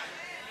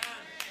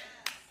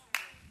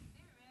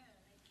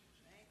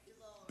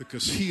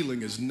 Because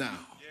healing is now.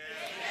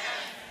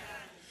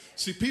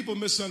 See, people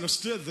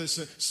misunderstood this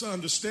and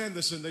understand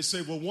this, and they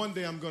say, well, one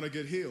day I'm going to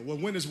get healed. Well,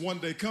 when is one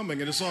day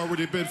coming? And it's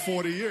already been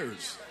 40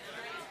 years.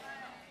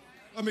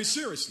 I mean,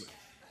 seriously.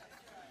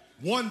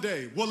 One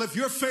day. Well, if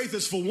your faith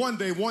is for one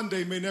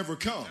day may never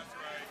come.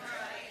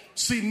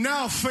 See,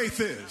 now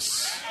faith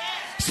is.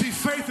 See,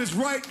 faith is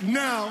right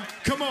now.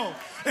 Come on.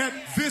 At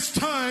this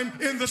time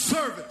in the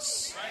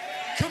service.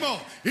 Come on.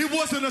 It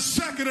wasn't a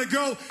second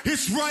ago.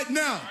 It's right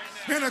now.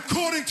 And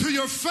according to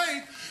your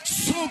faith,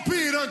 so be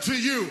it unto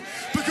you.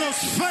 Because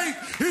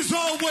faith is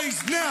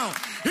always now.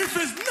 If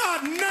it's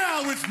not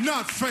now, it's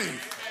not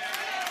faith.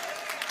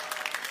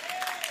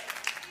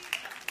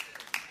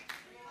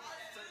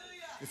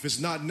 If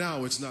it's not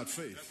now, it's not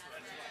faith.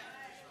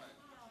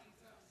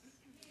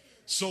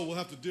 So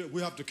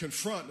we have to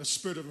confront the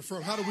spirit of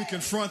infirmity. How do we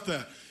confront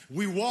that?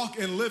 We walk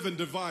and live in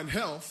divine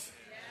health,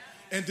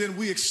 and then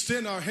we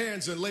extend our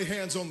hands and lay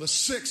hands on the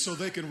sick so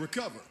they can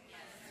recover.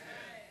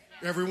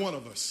 Every one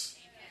of us.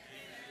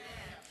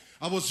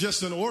 I was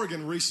just in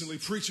Oregon recently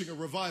preaching a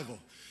revival.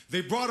 They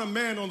brought a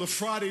man on the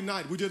Friday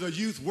night. We did a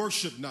youth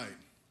worship night.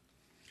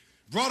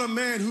 Brought a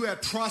man who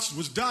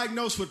was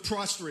diagnosed with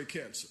prostate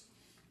cancer.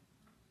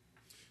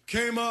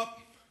 Came up,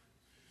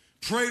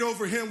 prayed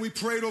over him. We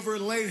prayed over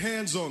and laid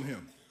hands on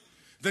him.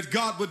 That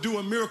God would do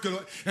a miracle.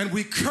 And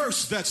we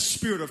cursed that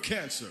spirit of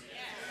cancer.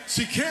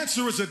 See,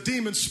 cancer is a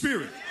demon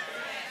spirit.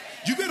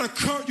 You gotta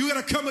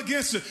come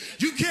against it.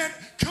 You can't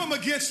come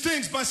against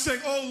things by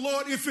saying, oh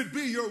Lord, if it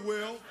be your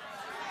will.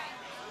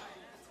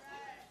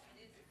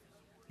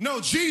 No,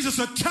 Jesus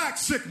attacked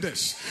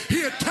sickness.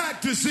 He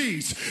attacked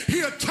disease. He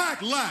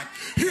attacked lack.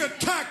 He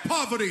attacked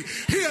poverty.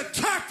 He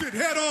attacked it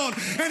head on,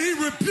 and he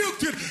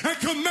rebuked it and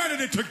commanded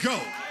it to go.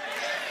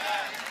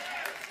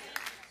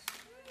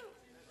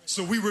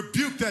 So we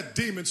rebuked that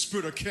demon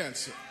spirit of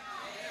cancer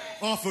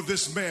off of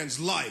this man's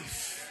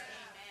life.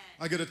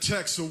 I get a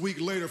text a week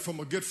later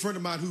from a good friend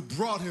of mine who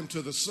brought him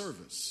to the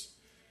service.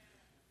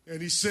 And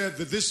he said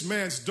that this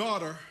man's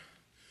daughter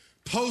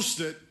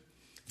posted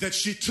that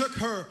she took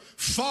her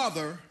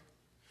father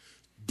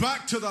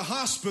back to the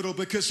hospital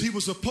because he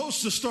was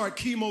supposed to start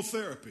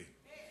chemotherapy.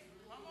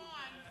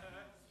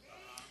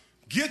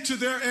 Get to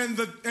there,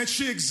 and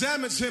she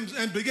examines him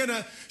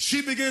and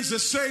she begins to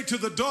say to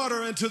the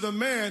daughter and to the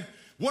man,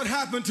 what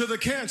happened to the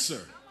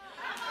cancer?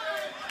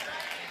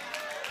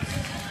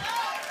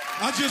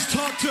 I just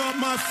talked to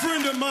my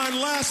friend of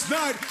mine last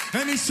night,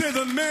 and he said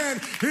the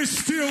man is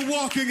still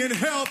walking in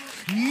health,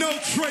 no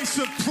trace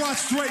of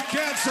prostate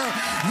cancer.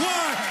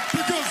 Why?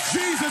 Because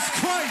Jesus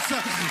Christ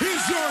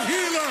is your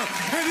healer,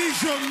 and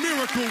he's your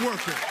miracle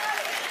worker.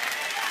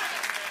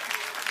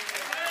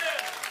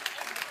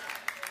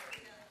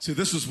 See,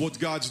 this is what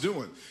God's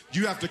doing.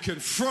 You have to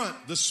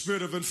confront the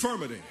spirit of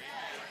infirmity.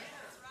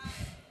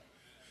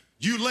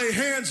 You lay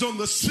hands on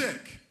the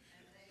sick,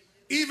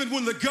 even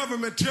when the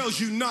government tells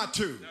you not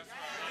to.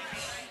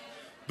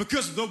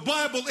 Because the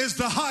Bible is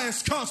the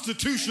highest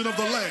constitution of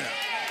the land.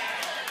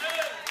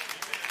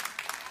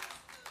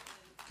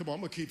 Come on, I'm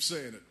going to keep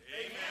saying it.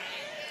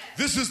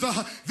 This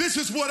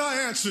is what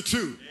I answer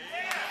to.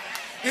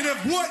 And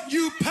if what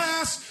you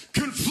pass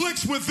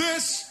conflicts with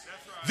this,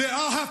 then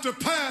I'll have to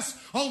pass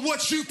on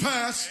what you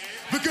pass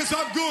because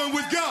I'm going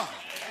with God.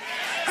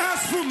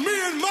 As for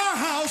me and my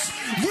house,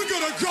 we're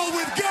going to go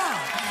with God.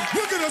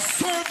 We're going to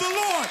serve the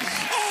Lord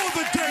all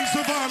the days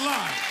of our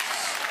lives.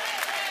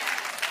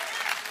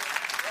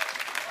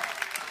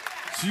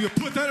 So you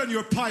put that in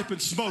your pipe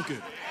and smoke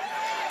it.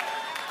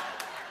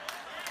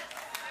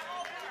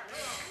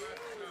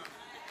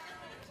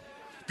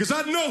 Because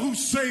I know who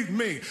saved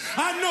me.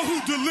 I know who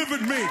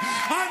delivered me.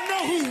 I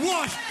know who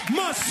washed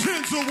my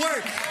sins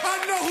away.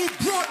 I know who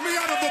brought me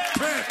out of the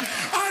pit.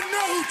 I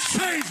know who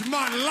changed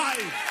my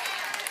life.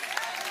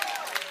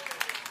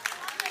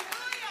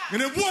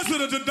 And it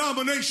wasn't a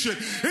denomination.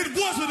 It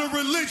wasn't a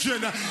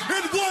religion.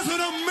 It wasn't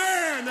a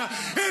man.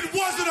 It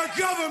wasn't a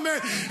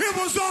government. It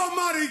was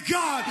Almighty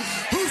God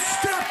who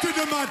stepped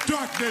into my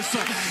darkness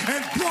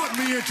and brought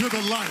me into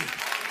the light.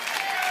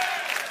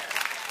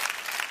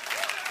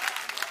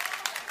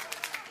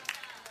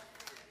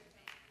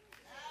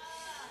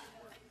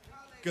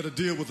 Got to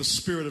deal with the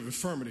spirit of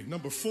infirmity.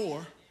 Number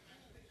 4,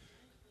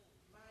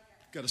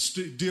 got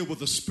to deal with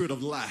the spirit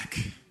of lack.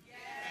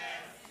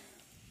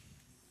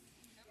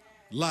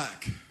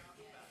 Lack.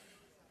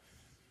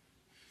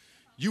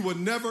 You were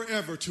never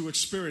ever to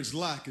experience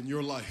lack in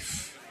your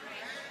life.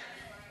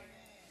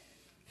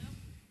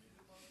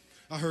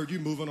 I heard you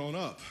moving on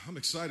up. I'm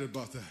excited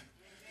about that.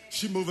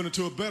 She's moving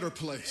into a better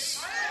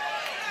place.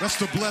 That's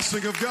the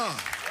blessing of God.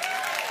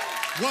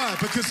 Why?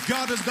 Because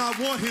God does not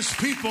want his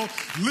people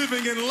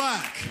living in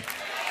lack.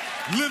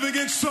 Living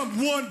in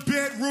some one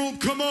bedroom.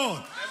 Come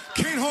on.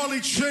 Can't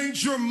hardly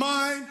change your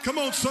mind. Come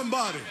on,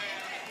 somebody.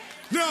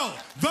 No,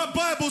 the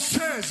Bible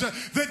says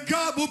that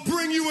God will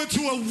bring you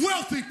into a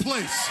wealthy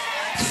place,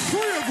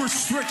 free of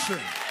restriction.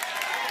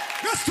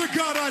 That's the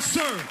God I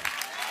serve.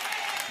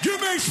 You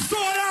may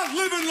start out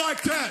living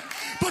like that,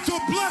 but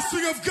the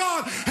blessing of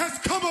God has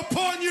come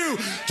upon you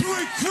to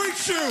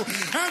increase you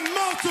and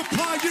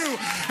multiply you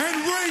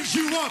and raise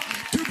you up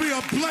to be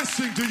a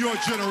blessing to your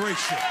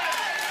generation.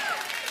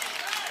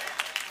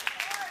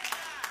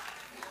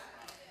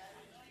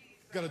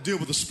 Got to deal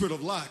with the spirit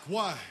of lack.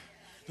 Why?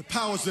 The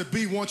powers that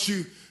be want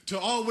you to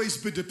always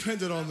be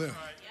dependent on them.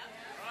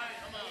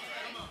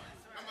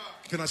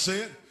 Can I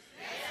say it?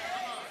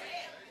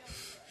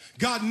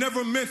 God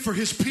never meant for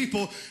his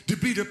people to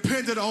be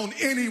dependent on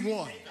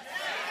anyone.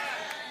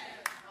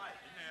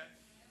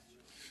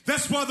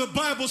 That's why the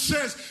Bible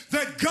says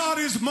that God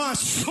is my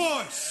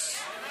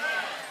source.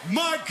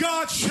 My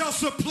God shall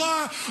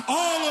supply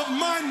all of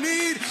my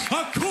need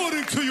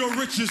according to your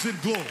riches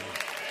and glory.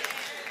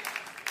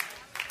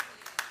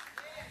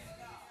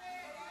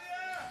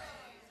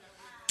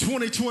 In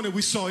 2020,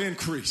 we saw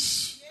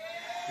increase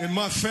in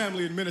my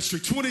family and ministry.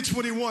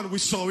 2021, we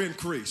saw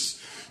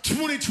increase.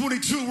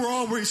 2022, we're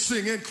already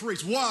seeing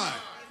increase. Why?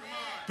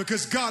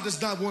 Because God does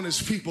not want his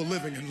people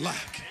living in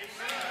lack.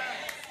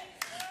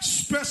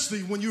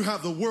 Especially when you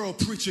have the world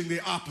preaching the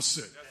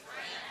opposite.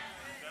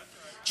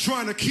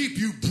 Trying to keep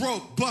you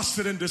broke,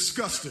 busted, and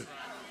disgusted.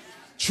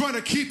 Trying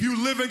to keep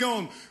you living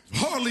on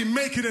hardly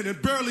making it and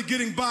barely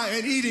getting by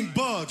and eating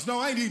bugs. No,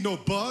 I ain't eating no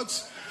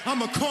bugs.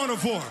 I'm a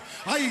carnivore.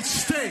 I eat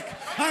steak.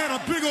 I had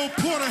a big old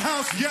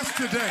porterhouse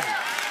yesterday.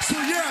 So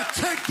yeah,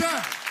 take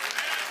that.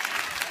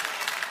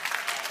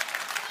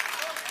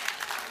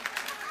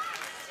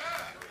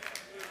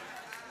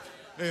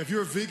 Hey, if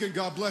you're a vegan,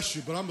 God bless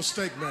you, but I'm a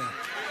steak man.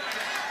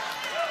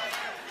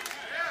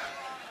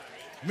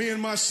 Me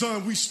and my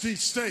son, we eat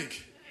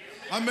steak.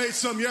 I made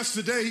some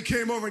yesterday. He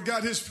came over and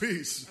got his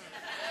piece.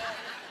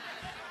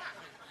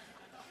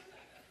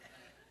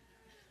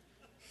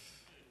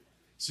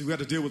 See, we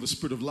have to deal with the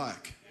spirit of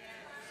lack.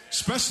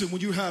 Especially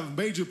when you have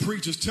major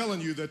preachers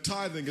telling you that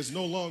tithing is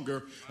no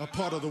longer a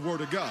part of the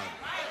Word of God.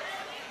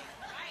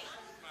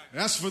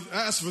 As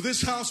for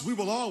this house, we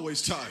will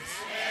always tithe.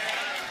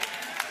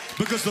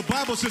 Because the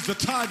Bible says the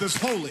tithe is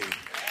holy.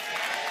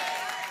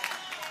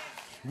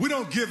 We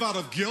don't give out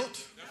of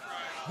guilt.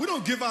 We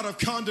don't give out of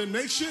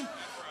condemnation.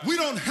 We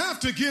don't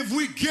have to give,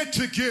 we get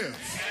to give.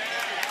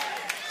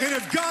 And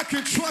if God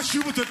can trust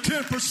you with the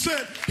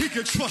 10%, he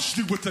can trust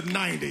you with the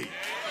 90%.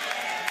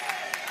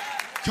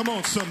 Come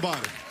on,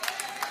 somebody.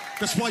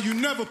 That's why you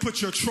never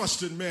put your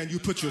trust in man, you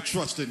put your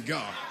trust in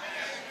God.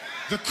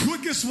 The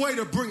quickest way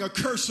to bring a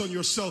curse on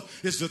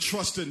yourself is to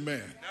trust in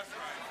man.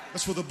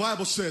 That's what the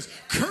Bible says.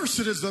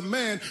 Cursed is the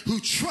man who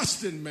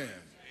trusts in man.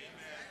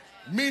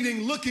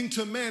 Meaning looking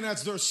to man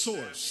as their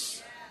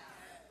source.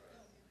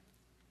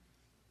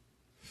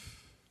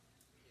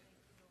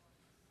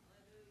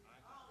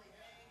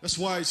 That's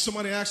why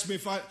somebody asked me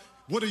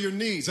what are your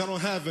needs? I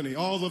don't have any.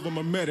 All of them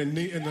are met in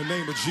the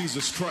name of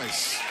Jesus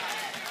Christ.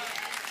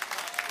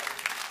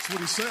 That's what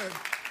he said.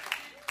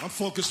 I'm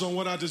focused on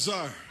what I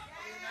desire.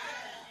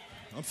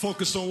 I'm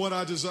focused on what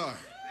I desire.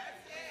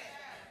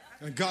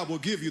 And God will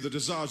give you the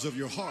desires of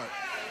your heart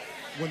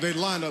when they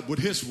line up with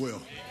his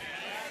will.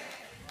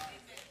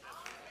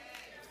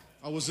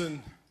 I was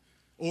in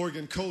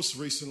Oregon Coast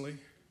recently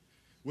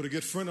with a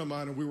good friend of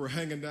mine, and we were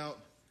hanging out,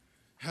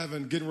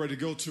 getting ready to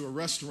go to a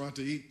restaurant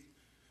to eat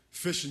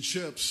fish and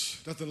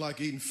chips. Nothing like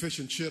eating fish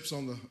and chips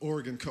on the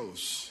Oregon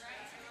coast.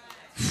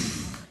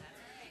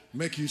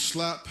 Make you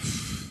slap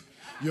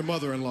Your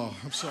mother-in-law.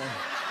 I'm sorry.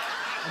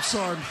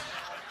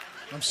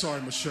 I'm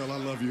sorry, Michelle. I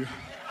love you.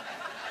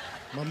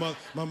 My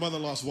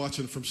mother-in-law's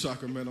watching from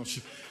Sacramento.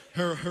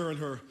 Her and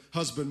her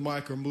husband,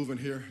 Mike, are moving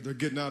here. They're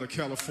getting out of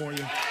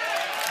California.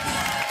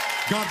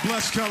 God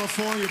bless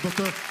California,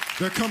 but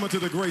they're coming to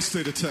the great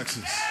state of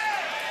Texas.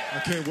 I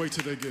can't wait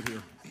till they get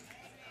here.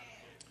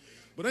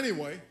 But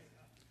anyway,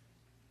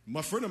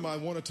 my friend of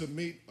mine wanted to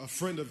meet a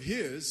friend of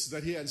his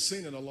that he hadn't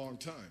seen in a long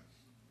time.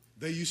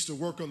 They used to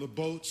work on the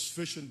boats,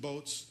 fishing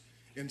boats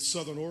in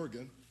Southern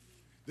Oregon.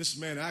 This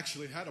man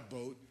actually had a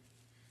boat.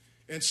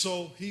 And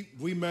so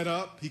we met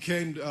up. He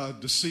came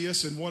to see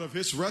us in one of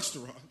his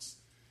restaurants.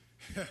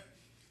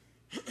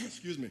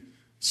 Excuse me.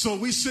 So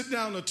we sit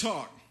down to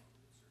talk.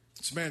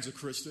 This man's a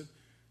Christian.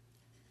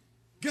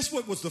 Guess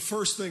what was the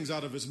first things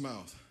out of his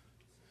mouth?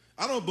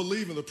 I don't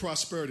believe in the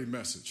prosperity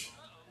message.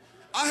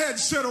 I hadn't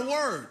said a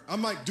word.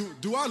 I'm like,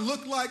 do I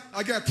look like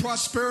I got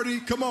prosperity?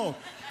 Come on,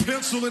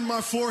 pencil in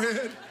my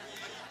forehead.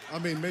 I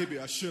mean, maybe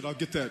I should. I'll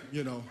get that,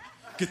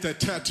 get that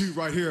tattoo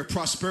right here,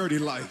 prosperity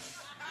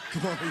life.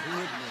 Come on, are you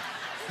with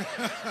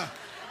me?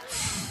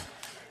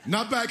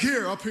 Not back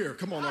here, up here.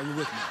 Come on, are you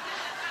with me?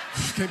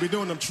 Can't be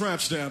doing them tramp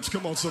stamps.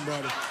 Come on,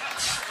 somebody.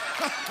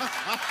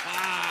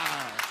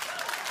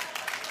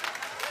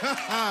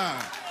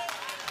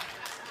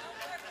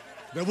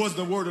 That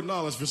wasn't a word of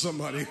knowledge for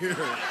somebody here.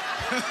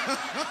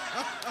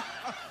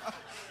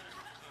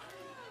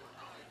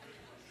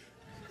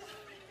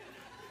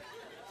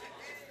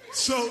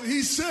 So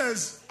he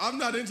says, I'm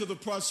not into the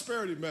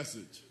prosperity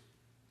message.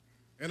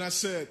 And I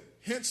said,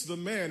 hence the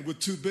man with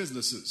two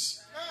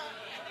businesses.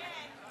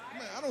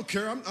 Man, I don't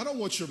care. I don't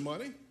want your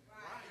money.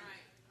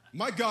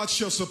 My God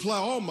shall supply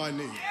all my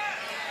needs.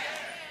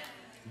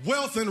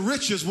 Wealth and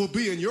riches will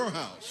be in your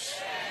house.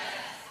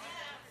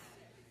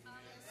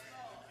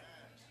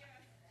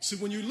 See,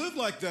 when you live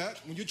like that,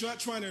 when you're not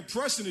trying to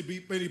impress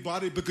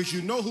anybody because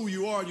you know who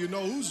you are and you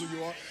know who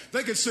you are,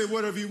 they can say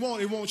whatever you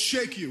want. It won't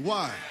shake you.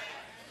 Why?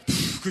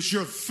 Because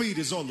your feet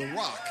is on the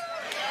rock.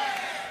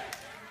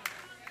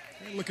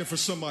 You ain't looking for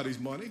somebody's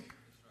money.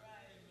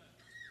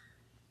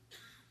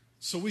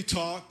 So we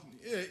talk.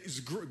 Yeah, he's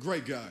a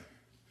great guy.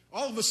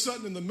 All of a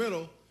sudden, in the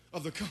middle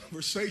of the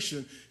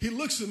conversation, he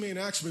looks at me and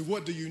asks me,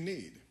 what do you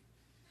need?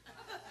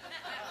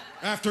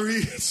 After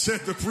he had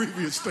said the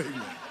previous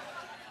statement.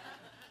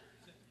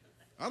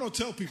 I don't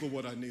tell people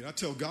what I need. I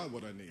tell God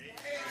what I need.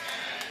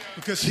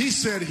 Because he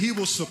said he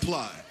will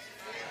supply.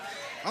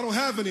 I don't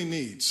have any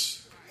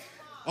needs.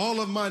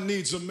 All of my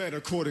needs are met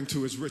according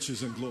to his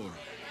riches and glory.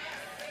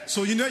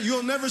 So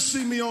you'll never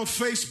see me on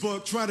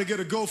Facebook trying to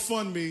get a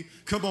GoFundMe,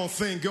 come on,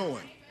 thing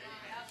going.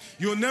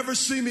 You'll never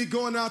see me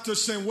going out there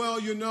saying, well,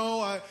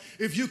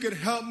 if you could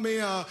help me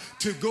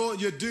to go,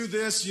 you do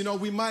this,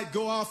 we might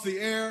go off the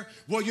air.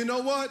 Well, you know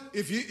what?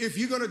 If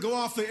you're going to go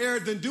off the air,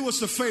 then do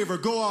us a favor,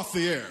 go off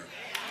the air.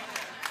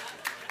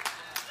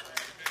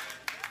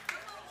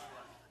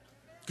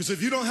 Because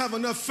if you don't have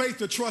enough faith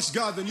to trust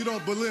God, then you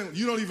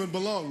don't even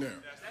belong there.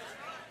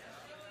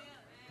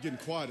 Getting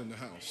quiet in the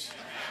house.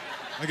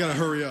 I got to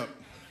hurry up.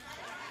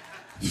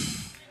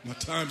 My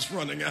time's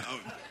running out.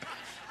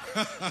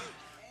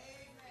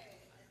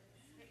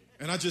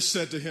 And I just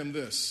said to him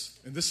this,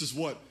 and this is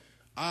what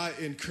I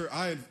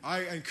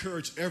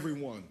encourage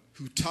everyone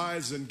who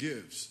tithes and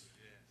gives.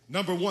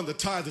 Number one, the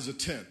tithe is a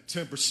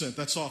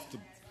 10%.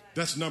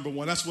 That's number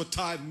one. That's what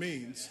tithe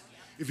means.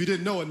 If you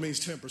didn't know, it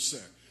means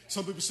 10%.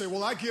 Some people say,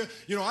 well, I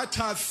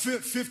tithe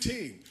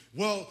 15.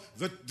 Well,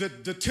 the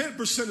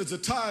 10% is the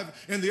tithe,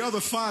 and the other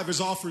 5 is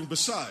offering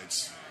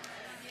besides.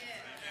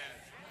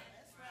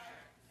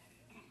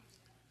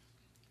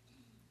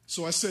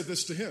 So I said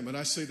this to him, and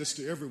I say this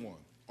to everyone.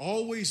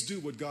 Always do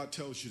what God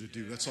tells you to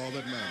do. That's all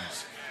that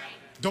matters.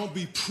 Don't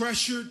be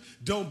pressured.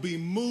 Don't be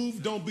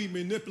moved. Don't be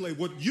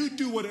manipulated. You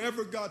do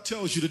whatever God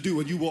tells you to do,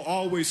 and you will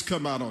always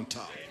come out on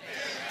top.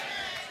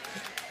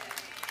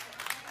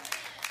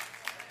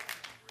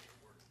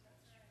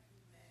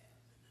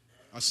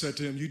 I said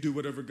to him, you do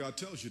whatever God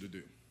tells you to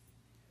do.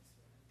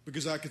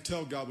 Because I could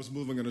tell God was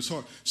moving in his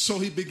heart. So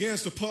he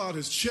begins to pull out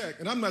his check.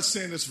 And I'm not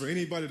saying this for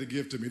anybody to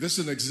give to me. This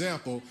is an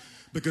example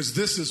because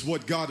this is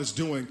what God is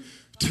doing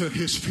to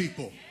his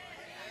people.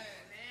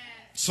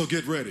 So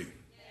get ready.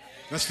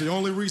 That's the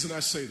only reason I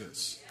say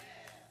this.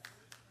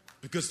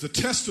 Because the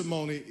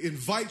testimony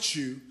invites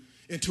you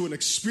into an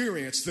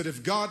experience that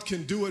if God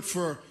can do it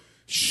for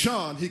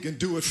Sean, he can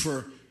do it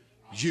for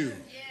you.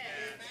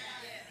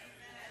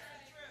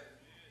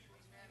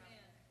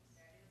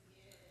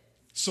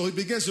 So he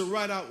begins to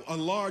write out a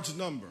large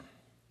number.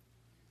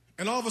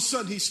 And all of a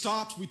sudden he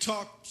stops, we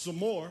talk some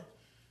more.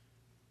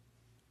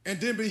 And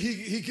then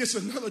he gets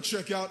another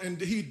check out and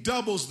he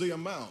doubles the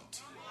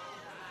amount.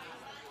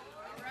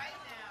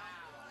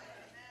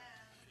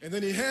 And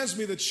then he hands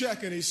me the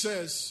check and he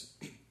says,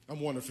 I'm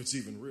wondering if it's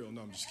even real.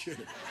 No, I'm just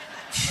kidding.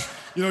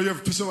 You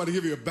ever somebody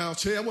give you a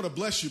bounce? Hey, I want to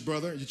bless you,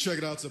 brother. You check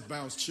it out, it's a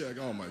bounce check.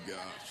 Oh my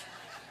gosh.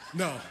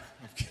 No,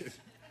 I'm kidding.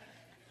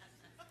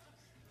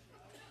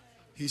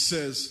 He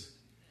says,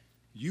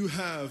 you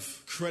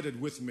have credit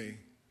with me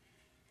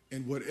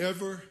And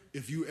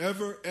if you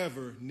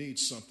ever need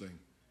something,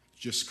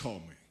 just call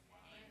me.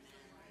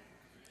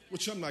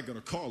 Which I'm not going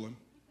to call him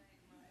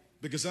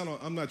because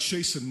I'm not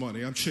chasing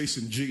money. I'm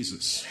chasing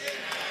Jesus.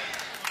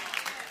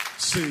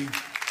 See,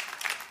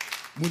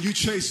 when you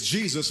chase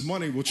Jesus,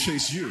 money will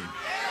chase you.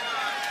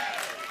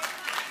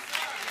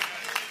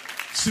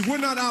 See, we're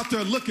not out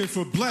there looking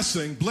for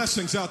blessing.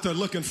 Blessing's out there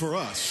looking for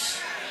us.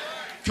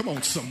 Come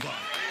on, somebody.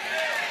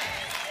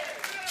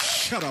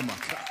 Shut up, my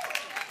God.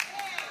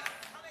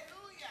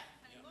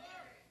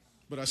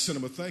 But I sent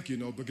him a thank you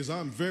note because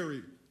I'm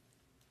very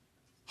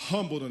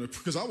humbled.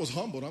 Because I was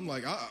humbled. I'm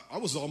like, I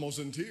was almost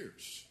in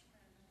tears.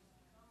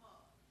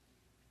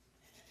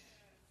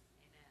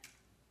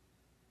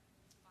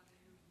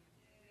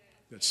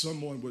 That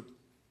someone would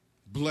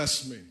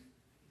bless me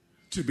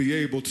to be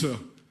able to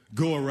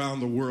go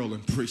around the world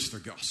and preach the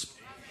gospel.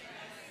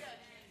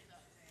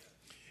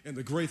 And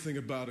the great thing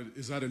about it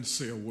is I didn't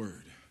say a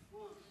word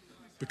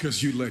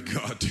because you let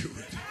God do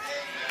it.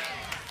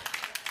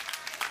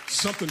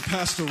 Something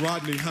Pastor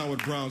Rodney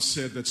Howard Brown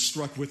said that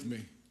struck with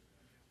me.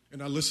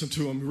 And I listened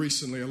to him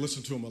recently. I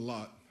listened to him a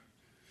lot.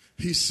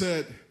 He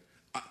said,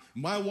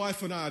 my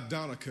wife and I,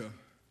 Donica,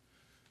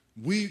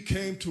 we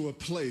came to a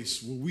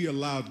place where we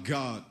allowed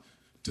God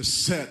to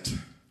set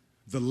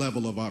the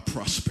level of our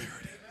prosperity.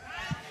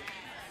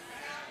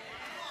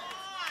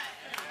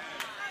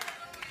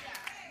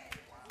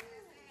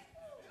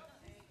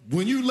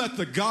 When you let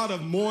the God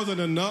of more than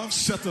enough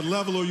set the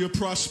level of your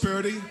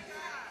prosperity,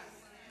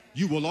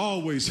 you will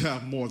always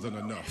have more than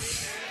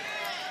enough.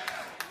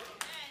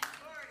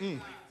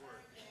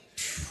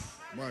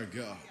 My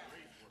God.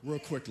 Real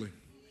quickly,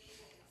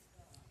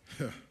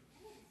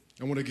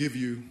 I want to give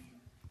you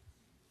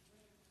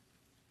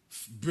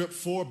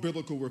 4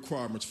 biblical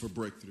requirements for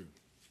breakthrough.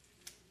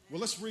 Well,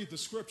 let's read the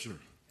scripture,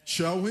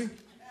 shall we?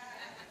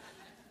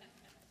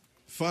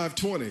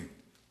 5:20.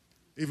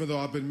 Even though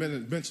I've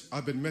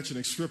been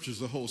mentioning scriptures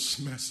the whole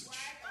message.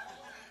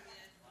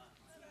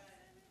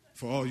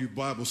 For all you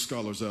Bible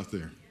scholars out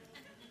there.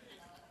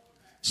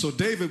 So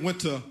David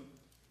went to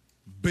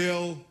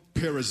Baal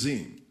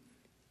Perazim.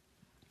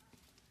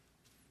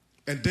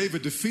 And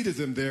David defeated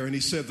them there, and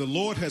he said, the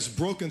Lord has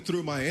broken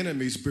through my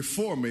enemies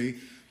before me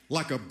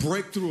like a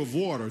breakthrough of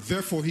water.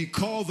 Therefore, he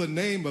called the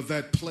name of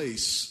that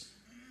place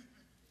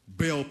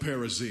Baal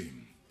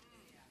Perazim.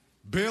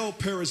 Baal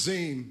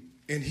Perazim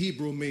in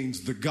Hebrew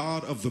means the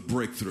God of the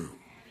breakthrough.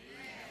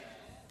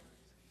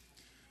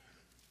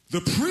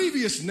 The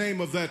previous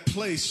name of that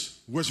place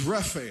was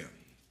Rephaim.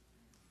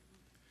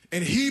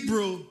 In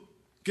Hebrew,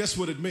 guess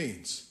what it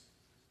means?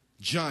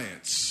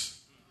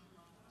 Giants.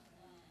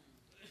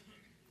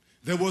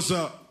 There was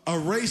a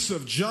race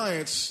of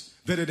giants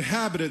that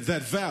inhabited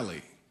that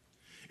valley.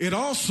 It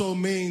also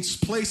means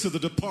place of the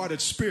departed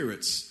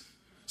spirits.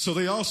 So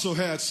they also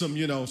had some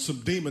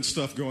demon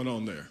stuff going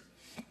on there.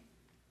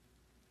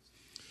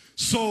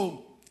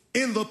 So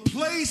in the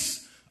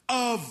place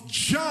of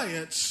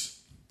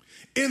giants,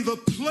 in the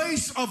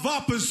place of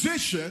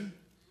opposition,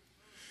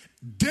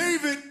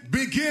 David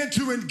began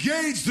to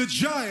engage the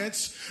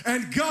giants,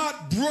 and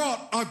God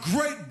brought a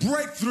great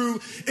breakthrough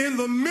in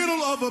the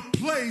middle of a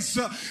place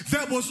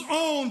that was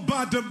owned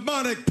by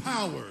demonic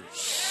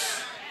powers.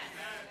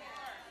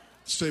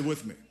 Stay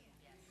with me.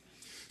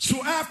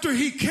 So after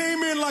he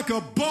came in like a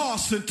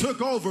boss and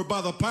took over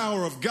by the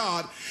power of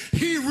God,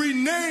 he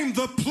renamed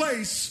the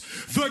place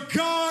the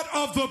God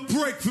of the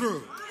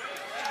breakthrough.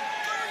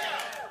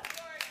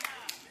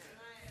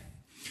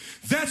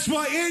 That's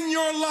why in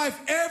your life,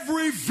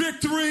 every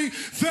victory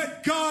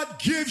that God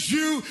gives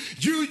you,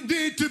 you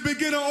need to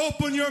begin to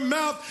open your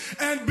mouth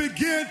and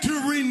begin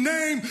to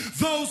rename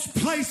those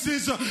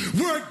places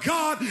where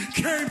God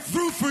came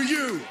through for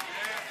you.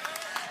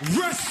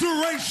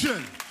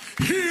 Restoration,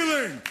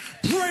 healing,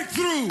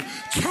 breakthrough,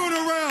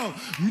 turnaround,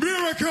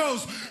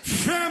 miracles,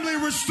 family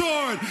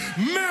restored,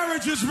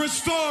 marriages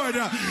restored,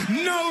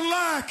 no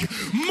lack,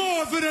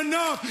 more than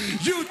enough.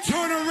 You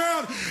turn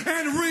around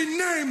and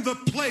rename the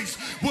place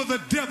where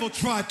the devil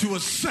tried to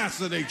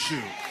assassinate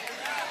you.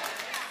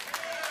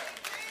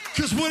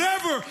 Because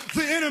whatever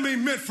the enemy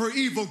meant for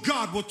evil,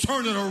 God will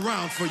turn it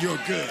around for your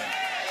good.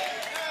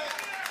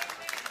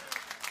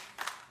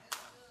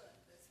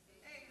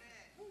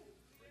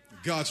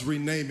 God's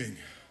renaming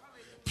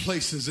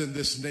places in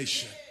this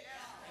nation.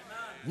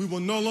 We will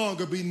no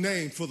longer be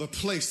named for the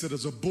place that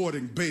is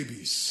aborting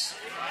babies.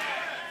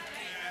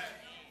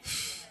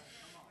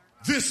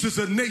 This is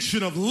a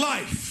nation of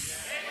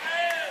life.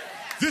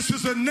 This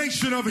is a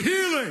nation of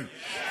healing.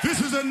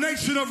 This is a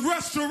nation of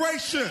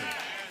restoration.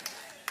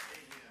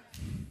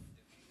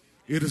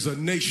 It is a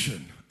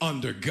nation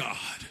under God.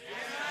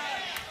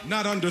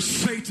 Not under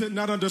Satan,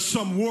 not under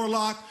some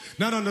warlock,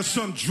 not under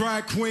some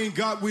drag queen.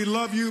 God, we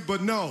love you,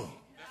 but no.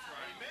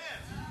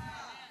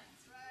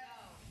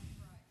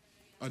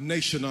 A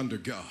nation under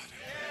God.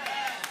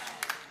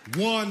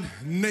 One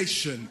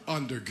nation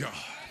under God.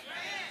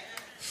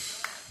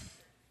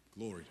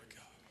 Glory to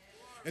God.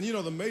 And you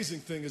know, the amazing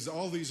thing is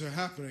all these are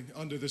happening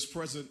under this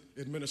present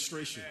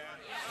administration.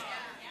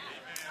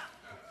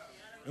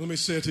 And let me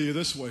say it to you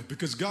this way,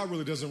 because God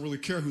really doesn't really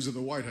care who's in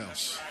the White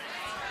House.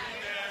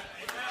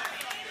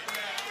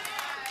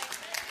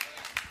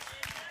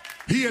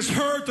 He has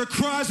heard the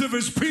cries of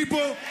his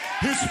people.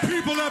 His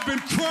people have been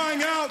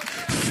crying out,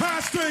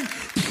 fasting,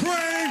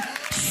 praying,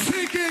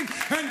 seeking,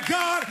 and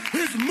God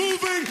is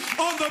moving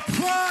on the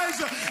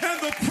cries and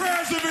the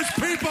prayers of his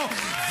people.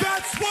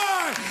 That's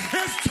why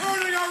it's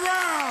turning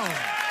around.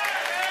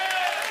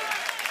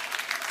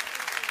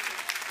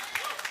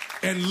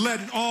 And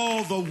letting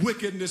all the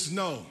wickedness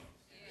know,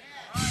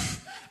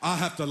 I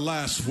have the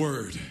last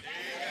word.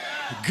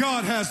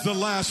 God has the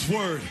last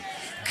word.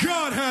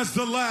 God has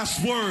the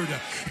last word.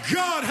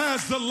 God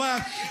has the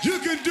last. You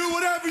can do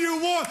whatever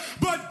you want,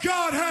 but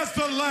God has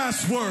the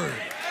last word.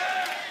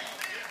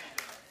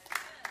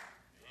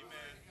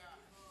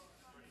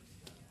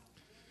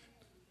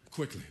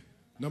 Quickly.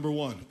 Number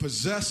one,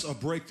 possess a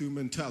breakthrough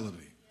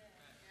mentality.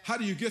 How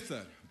do you get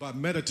that? By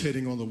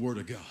meditating on the word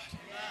of God.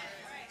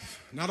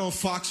 Not on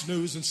Fox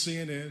News and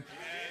CNN,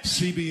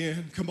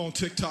 CBN. Come on,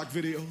 TikTok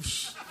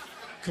videos.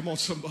 Come on,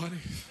 somebody.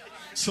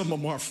 Some of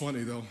them are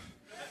funny, though.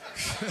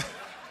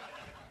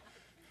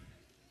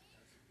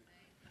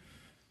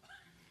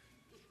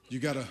 You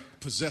got to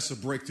possess a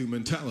breakthrough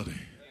mentality.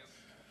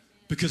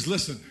 Because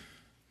listen,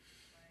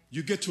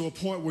 you get to a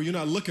point where you're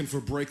not looking for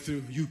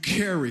breakthrough, you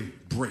carry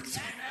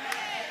breakthrough.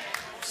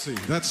 See,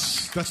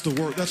 that's the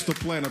word, that's the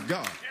plan of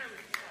God.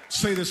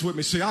 Say this with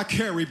me. See, I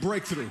carry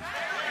breakthrough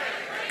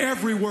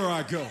everywhere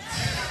I go.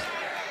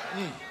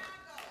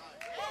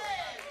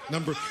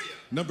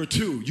 Number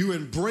two, you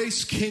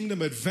embrace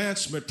kingdom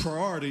advancement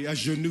priority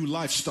as your new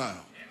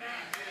lifestyle.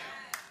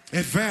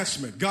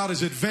 Advancement. God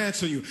is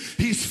advancing you.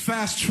 He's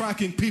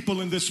fast-tracking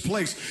people in this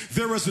place.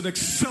 There is an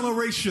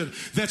acceleration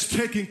that's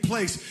taking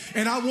place,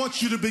 and I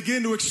want you to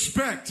begin to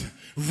expect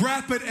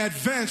rapid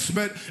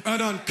advancement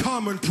and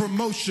uncommon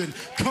promotion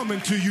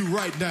coming to you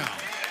right now.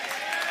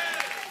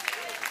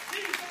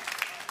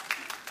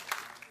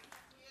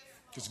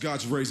 Because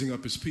God's raising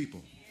up his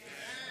people.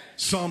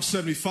 Psalm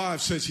 75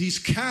 says he's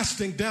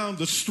casting down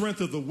the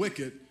strength of the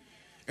wicked,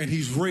 and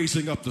he's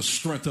raising up the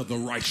strength of the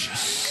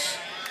righteous.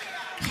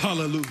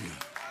 Hallelujah.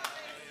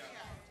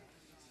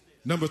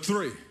 Number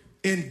three,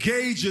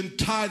 engage in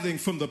tithing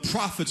from the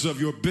profits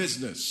of your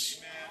business,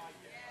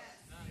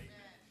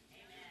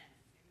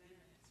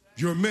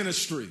 your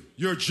ministry,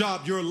 your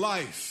job, your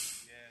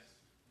life.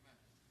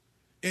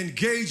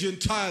 Engage in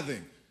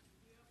tithing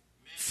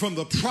from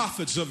the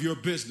profits of your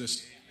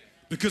business.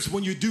 Because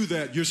when you do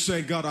that, you're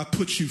saying, God, I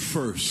put you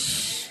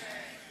first.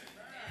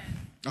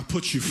 I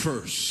put you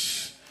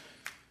first.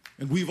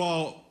 And we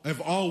have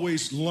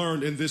always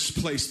learned in this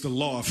place the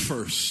law of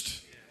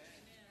first.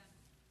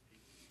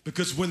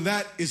 Because when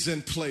that is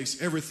in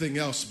place, everything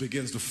else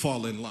begins to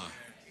fall in line.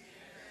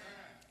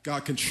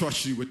 God can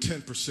trust you with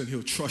 10%.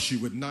 He'll trust you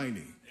with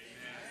 90%.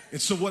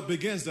 And so what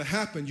begins to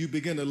happen, you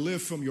begin to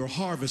live from your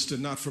harvest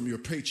and not from your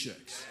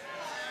paychecks.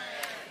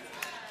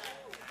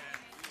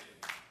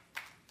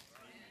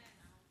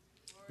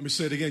 Let me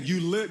say it again.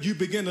 You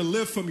begin to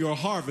live from your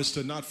harvest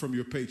and not from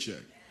your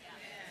paycheck.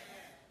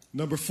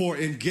 Number four,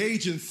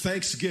 engage in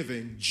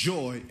thanksgiving,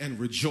 joy, and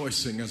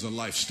rejoicing as a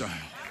lifestyle.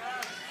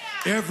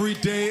 Every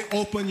day,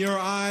 open your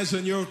eyes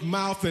and your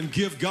mouth and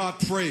give God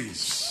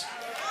praise.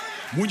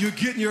 When you're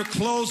getting your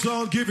clothes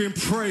on, give him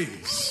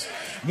praise.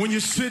 When you're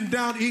sitting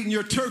down eating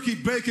your turkey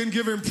bacon,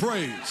 give him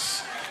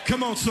praise.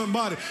 Come on,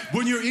 somebody.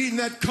 When you're eating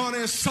that carne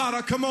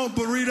asada, come on,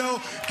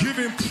 burrito, give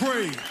him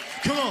praise.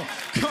 Come on.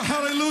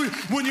 Hallelujah.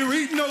 When you're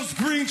eating those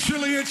green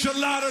chili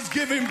enchiladas,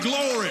 give him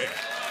glory.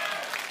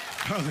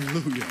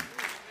 Hallelujah.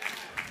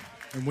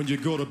 And when you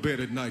go to bed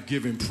at night,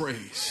 give him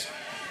praise.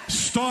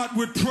 Start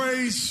with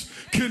praise,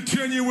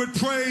 continue with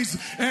praise,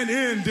 and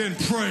end in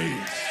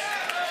praise.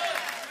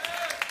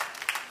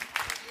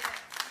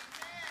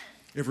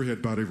 Every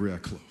head bowed, every eye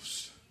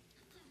closed.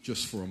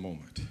 Just for a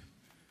moment.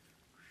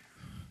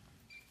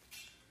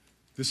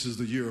 This is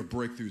the year of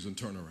breakthroughs and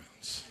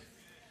turnarounds.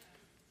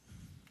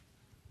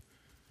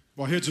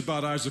 While heads are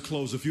bowed, eyes are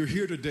closed, if you're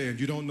here today and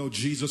you don't know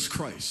Jesus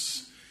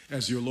Christ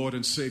as your Lord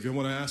and Savior, I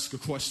want to ask a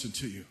question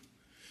to you.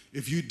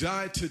 If you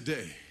died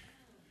today,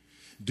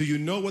 do you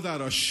know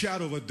without a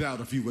shadow of a doubt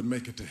if you would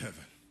make it to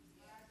heaven?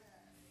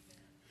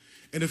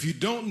 And if you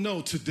don't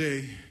know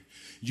today,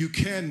 you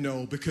can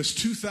know, because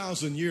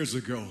 2,000 years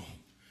ago,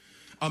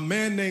 a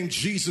man named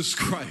Jesus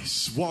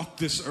Christ walked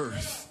this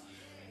earth,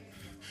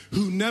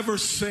 who never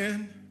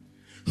sinned,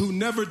 who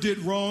never did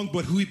wrong,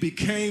 but who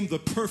became the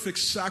perfect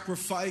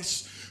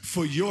sacrifice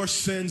for your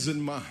sins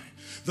and mine.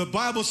 The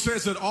Bible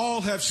says that all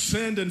have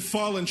sinned and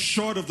fallen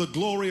short of the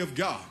glory of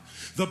God.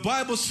 The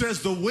Bible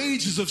says the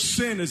wages of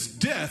sin is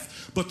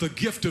death, but the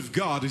gift of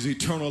God is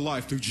eternal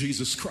life through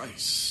Jesus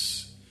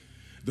Christ.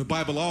 The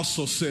Bible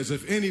also says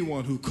if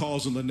anyone who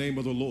calls on the name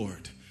of the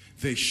Lord,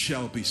 they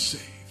shall be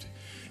saved.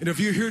 And if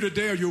you're here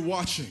today or you're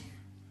watching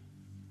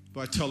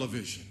by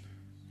television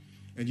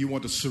and you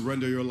want to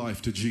surrender your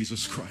life to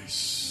Jesus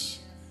Christ,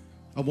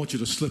 I want you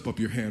to slip up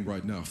your hand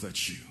right now if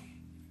that's you.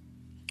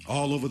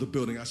 All over the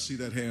building, I see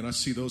that hand. I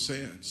see those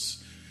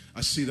hands.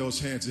 I see those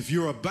hands. If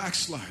you're a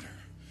backslider,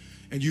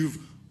 and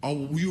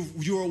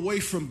you're away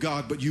from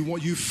God, but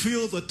you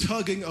feel the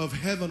tugging of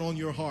heaven on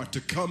your heart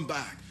to come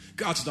back.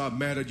 God's not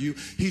mad at you.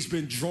 He's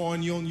been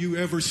drawing on you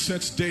ever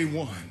since day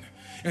one.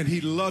 And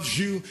he loves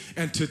you,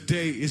 and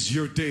today is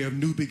your day of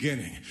new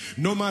beginning.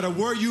 No matter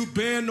where you've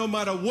been, no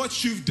matter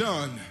what you've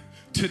done,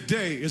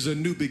 today is a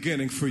new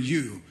beginning for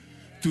you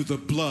through the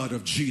blood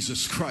of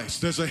Jesus Christ.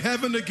 There's a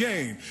heaven to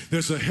gain.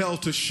 There's a hell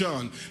to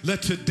shun.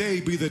 Let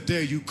today be the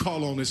day you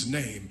call on his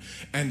name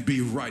and be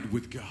right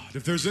with God.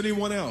 If there's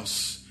anyone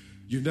else,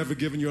 you've never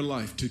given your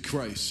life to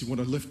Christ, you want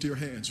to lift your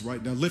hands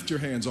right now. Lift your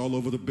hands all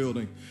over the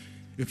building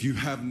if you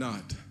have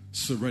not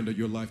surrendered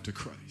your life to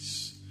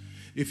Christ.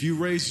 If you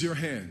raise your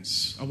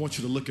hands, I want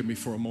you to look at me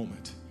for a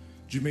moment.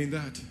 Do you mean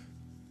that?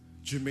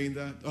 Do you mean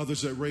that?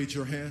 Others that raise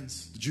your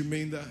hands, did you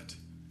mean that?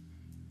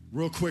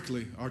 Real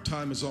quickly, our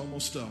time is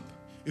almost up.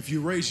 If you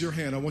raise your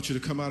hand, I want you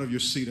to come out of your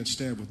seat and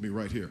stand with me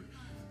right here.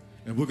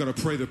 And we're going to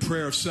pray the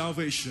prayer of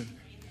salvation.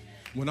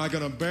 We're not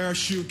going to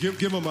embarrass you. Give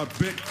them a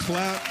big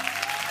clap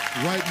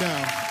right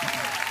now.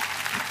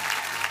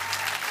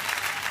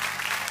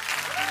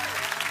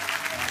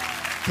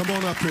 Come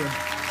on up here.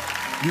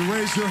 You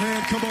raise your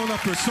hand, come on up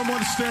here.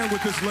 Someone stand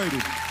with this lady.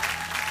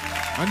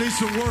 I need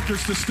some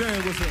workers to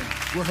stand with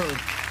her.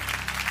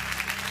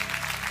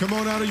 Come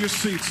on out of your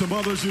seat. Some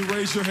others, you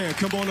raise your hand.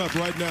 Come on up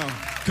right now.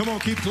 Come on,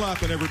 keep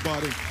clapping,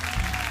 everybody.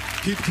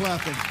 Keep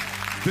clapping.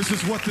 This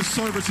is what this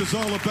service is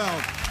all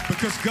about,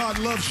 because God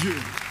loves you.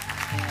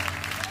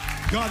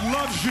 God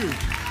loves you.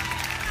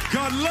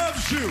 God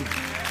loves you.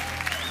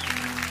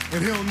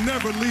 And he'll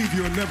never leave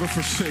you and never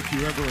forsake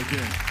you ever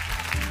again.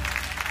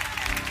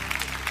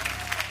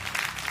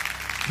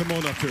 Come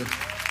on up here.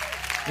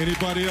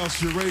 Anybody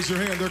else, you raise your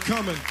hand. They're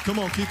coming. Come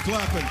on, keep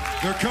clapping.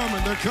 They're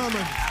coming. They're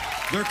coming.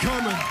 They're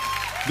coming.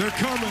 They're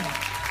coming.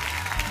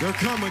 They're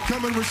coming.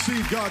 Come and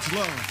receive God's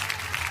love.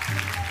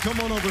 Come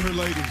on over here,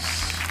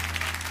 ladies.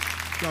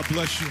 God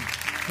bless you.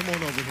 Come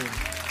on over here.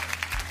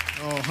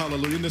 Oh,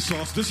 hallelujah. Isn't this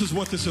awesome? This is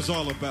what this is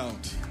all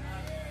about.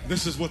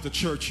 This is what the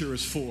church here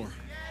is for.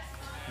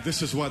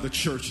 This is why the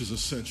church is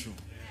essential.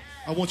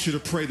 I want you to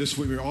pray this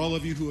with me. All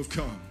of you who have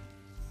come.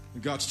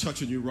 And God's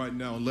touching you right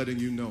now and letting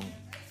you know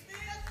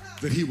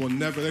that he will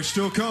never, they're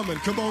still coming.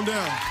 Come on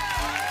down.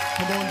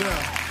 Come on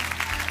down.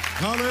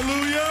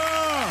 Hallelujah.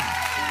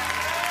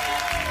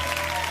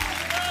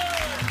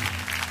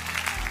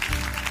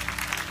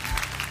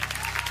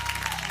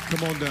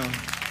 Come on down.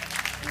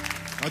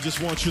 I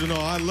just want you to know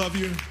I love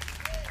you,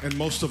 and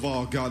most of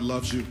all, God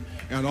loves you,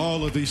 and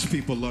all of these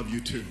people love you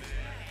too.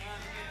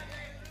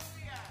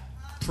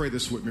 Pray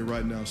this with me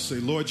right now. Say,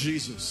 Lord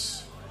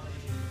Jesus,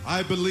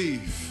 I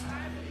believe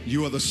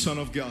you are the Son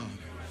of God.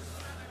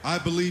 I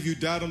believe you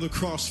died on the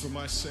cross for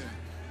my sin,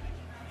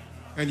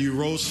 and you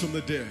rose from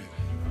the dead.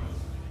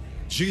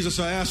 Jesus,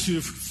 I ask you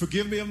to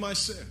forgive me of my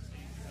sin,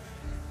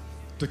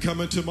 to come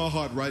into my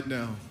heart right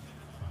now,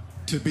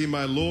 to be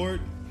my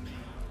Lord,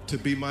 to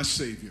be my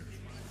Savior.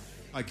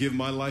 I give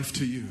my life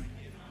to you.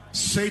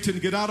 Satan,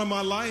 get out of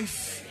my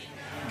life,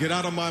 get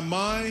out of my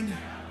mind,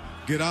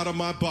 get out of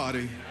my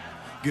body,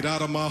 get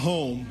out of my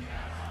home,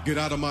 get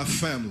out of my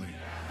family.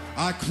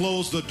 I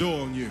close the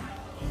door on you.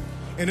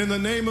 And in the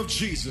name of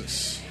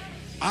Jesus,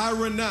 I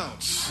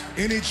renounce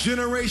any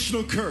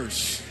generational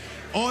curse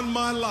on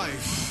my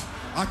life.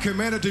 I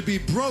command it to be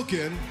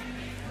broken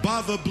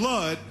by the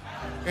blood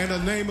in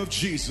the name of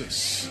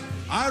Jesus.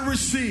 I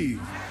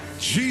receive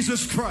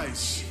Jesus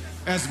Christ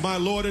as my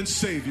Lord and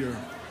Savior,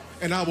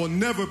 and I will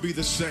never be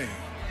the same.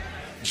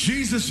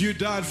 Jesus, you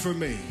died for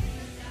me.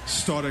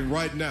 Starting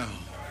right now,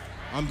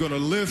 I'm going to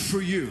live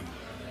for you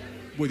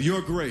with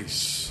your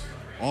grace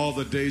all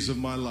the days of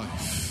my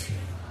life.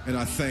 And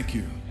I thank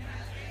you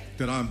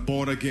that I'm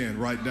born again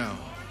right now,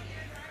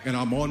 and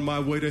I'm on my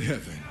way to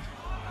heaven.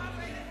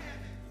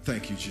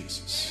 Thank you,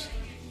 Jesus.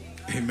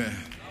 Amen.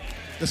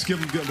 Let's give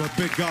him a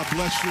big God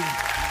bless you.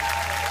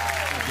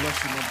 God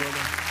bless you, my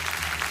brother.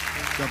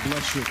 God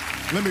bless you.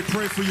 Let me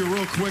pray for you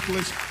real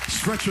quickly.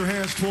 Stretch your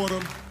hands toward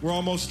them. We're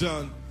almost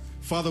done.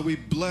 Father, we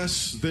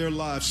bless their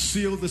lives.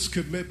 Seal this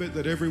commitment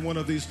that every one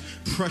of these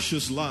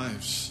precious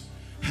lives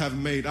have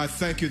made. I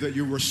thank you that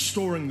you're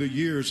restoring the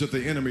years that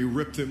the enemy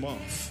ripped them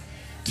off.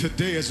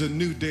 Today is a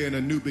new day and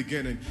a new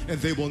beginning, and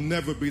they will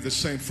never be the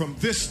same. From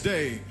this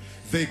day,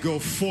 they go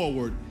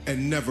forward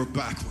and never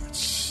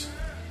backwards.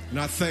 And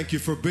I thank you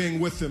for being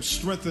with them,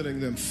 strengthening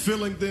them,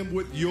 filling them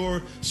with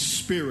your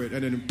spirit,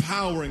 and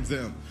empowering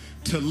them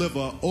to live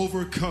an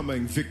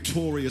overcoming,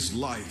 victorious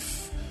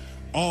life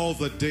all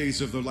the days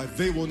of their life.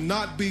 They will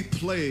not be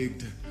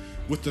plagued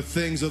with the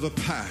things of the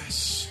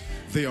past.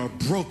 They are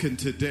broken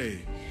today.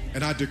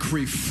 And I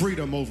decree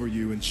freedom over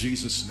you in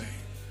Jesus' name.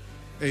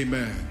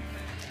 Amen.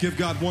 Give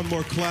God one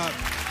more clap.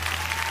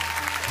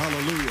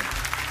 Hallelujah.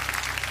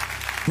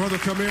 Brother,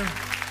 come here.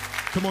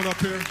 Come on up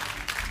here.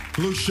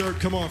 Blue shirt,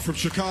 come on, from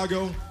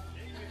Chicago.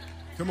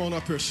 Come on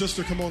up here.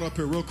 Sister, come on up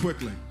here real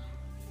quickly.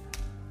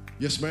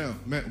 Yes, ma'am.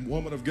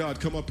 Woman of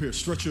God, come up here.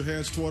 Stretch your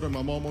hands toward him.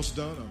 I'm almost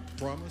done, I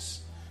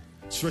promise.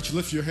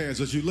 Lift your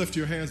hands. As you lift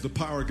your hands, the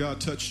power of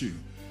God touch you.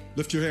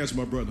 Lift your hands,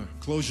 my brother.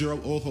 Close your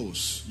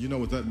ojos. You know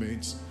what that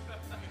means.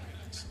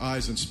 It's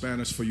eyes in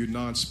Spanish for you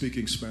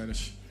non-speaking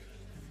Spanish.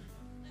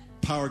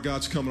 Power of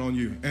God's coming on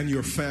you and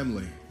your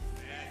family.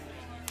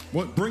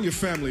 Bring your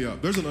family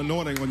up. There's an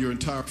anointing on your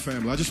entire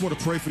family. I just want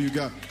to pray for you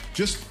guys.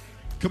 Just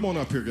come on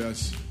up here,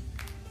 guys.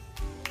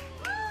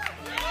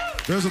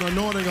 There's an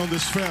anointing on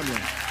this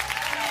family.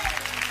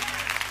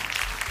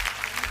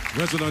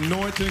 There's an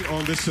anointing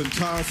on this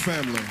entire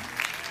family.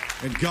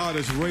 And God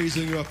is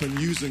raising you up and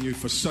using you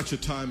for such a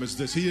time as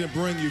this. He didn't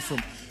bring you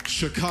from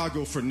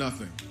Chicago for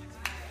nothing.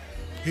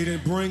 He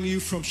didn't bring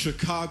you from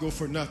Chicago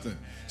for nothing.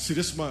 See,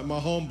 this is my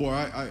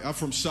homeboy. I'm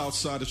from south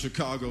side of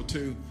Chicago,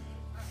 too.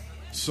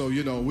 So,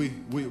 you know,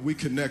 we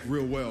connect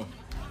real well.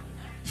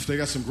 They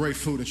got some great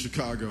food in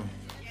Chicago.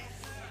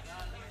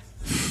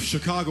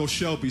 Chicago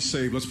shall be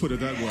saved. Let's put it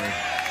that way.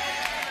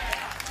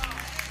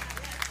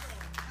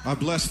 I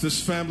bless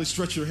this family.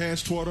 Stretch your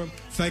hands toward them.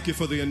 Thank you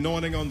for the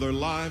anointing on their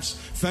lives.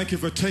 Thank you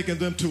for taking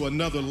them to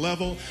another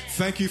level.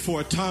 Thank you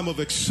for a time of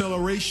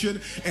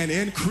acceleration and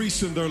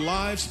increase in their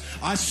lives.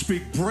 I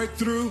speak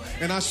breakthrough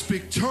and I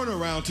speak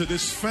turnaround to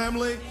this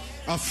family.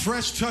 A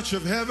fresh touch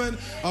of heaven,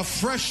 a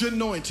fresh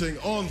anointing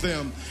on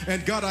them.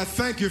 And God, I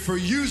thank you for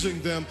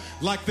using them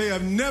like they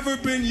have never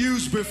been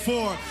used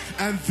before.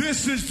 And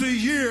this is the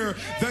year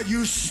that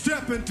you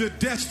step into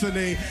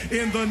destiny.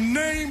 In the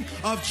name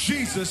of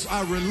Jesus,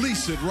 I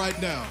release it right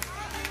now.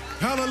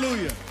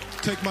 Hallelujah.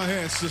 Take my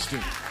hand, sister.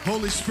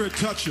 Holy Spirit,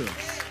 touch her.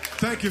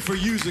 Thank you for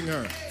using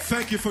her.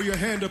 Thank you for your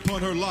hand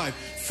upon her life.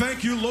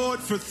 Thank you, Lord,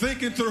 for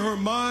thinking through her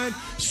mind,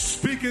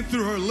 speaking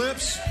through her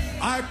lips.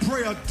 I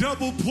pray a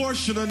double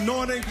portion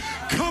anointing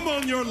come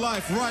on your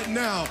life right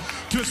now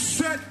to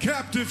set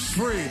captives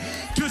free,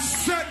 to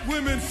set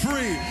women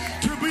free,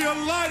 to be a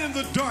light in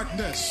the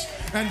darkness,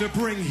 and to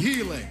bring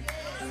healing,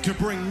 to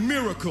bring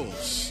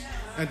miracles,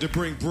 and to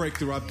bring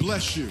breakthrough. I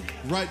bless you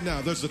right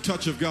now. There's a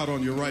touch of God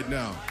on you right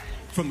now,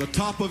 from the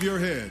top of your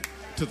head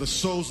to the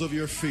soles of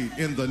your feet,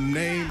 in the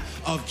name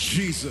of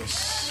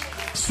Jesus.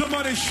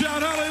 Somebody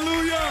shout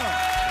hallelujah.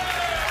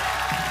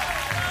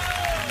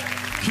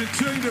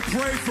 Continue to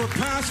pray for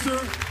Pastor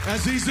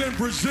as he's in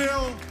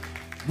Brazil.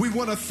 We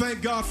want to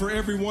thank God for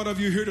every one of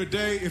you here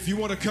today. If you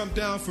want to come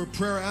down for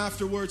prayer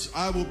afterwards,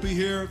 I will be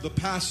here. The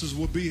pastors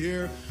will be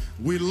here.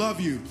 We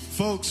love you.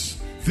 Folks,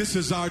 this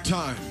is our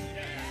time.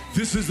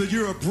 This is the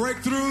year of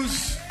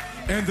breakthroughs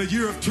and the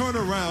year of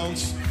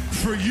turnarounds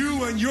for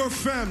you and your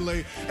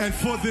family and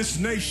for this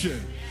nation.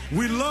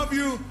 We love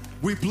you.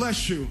 We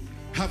bless you.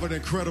 Have an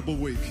incredible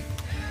week.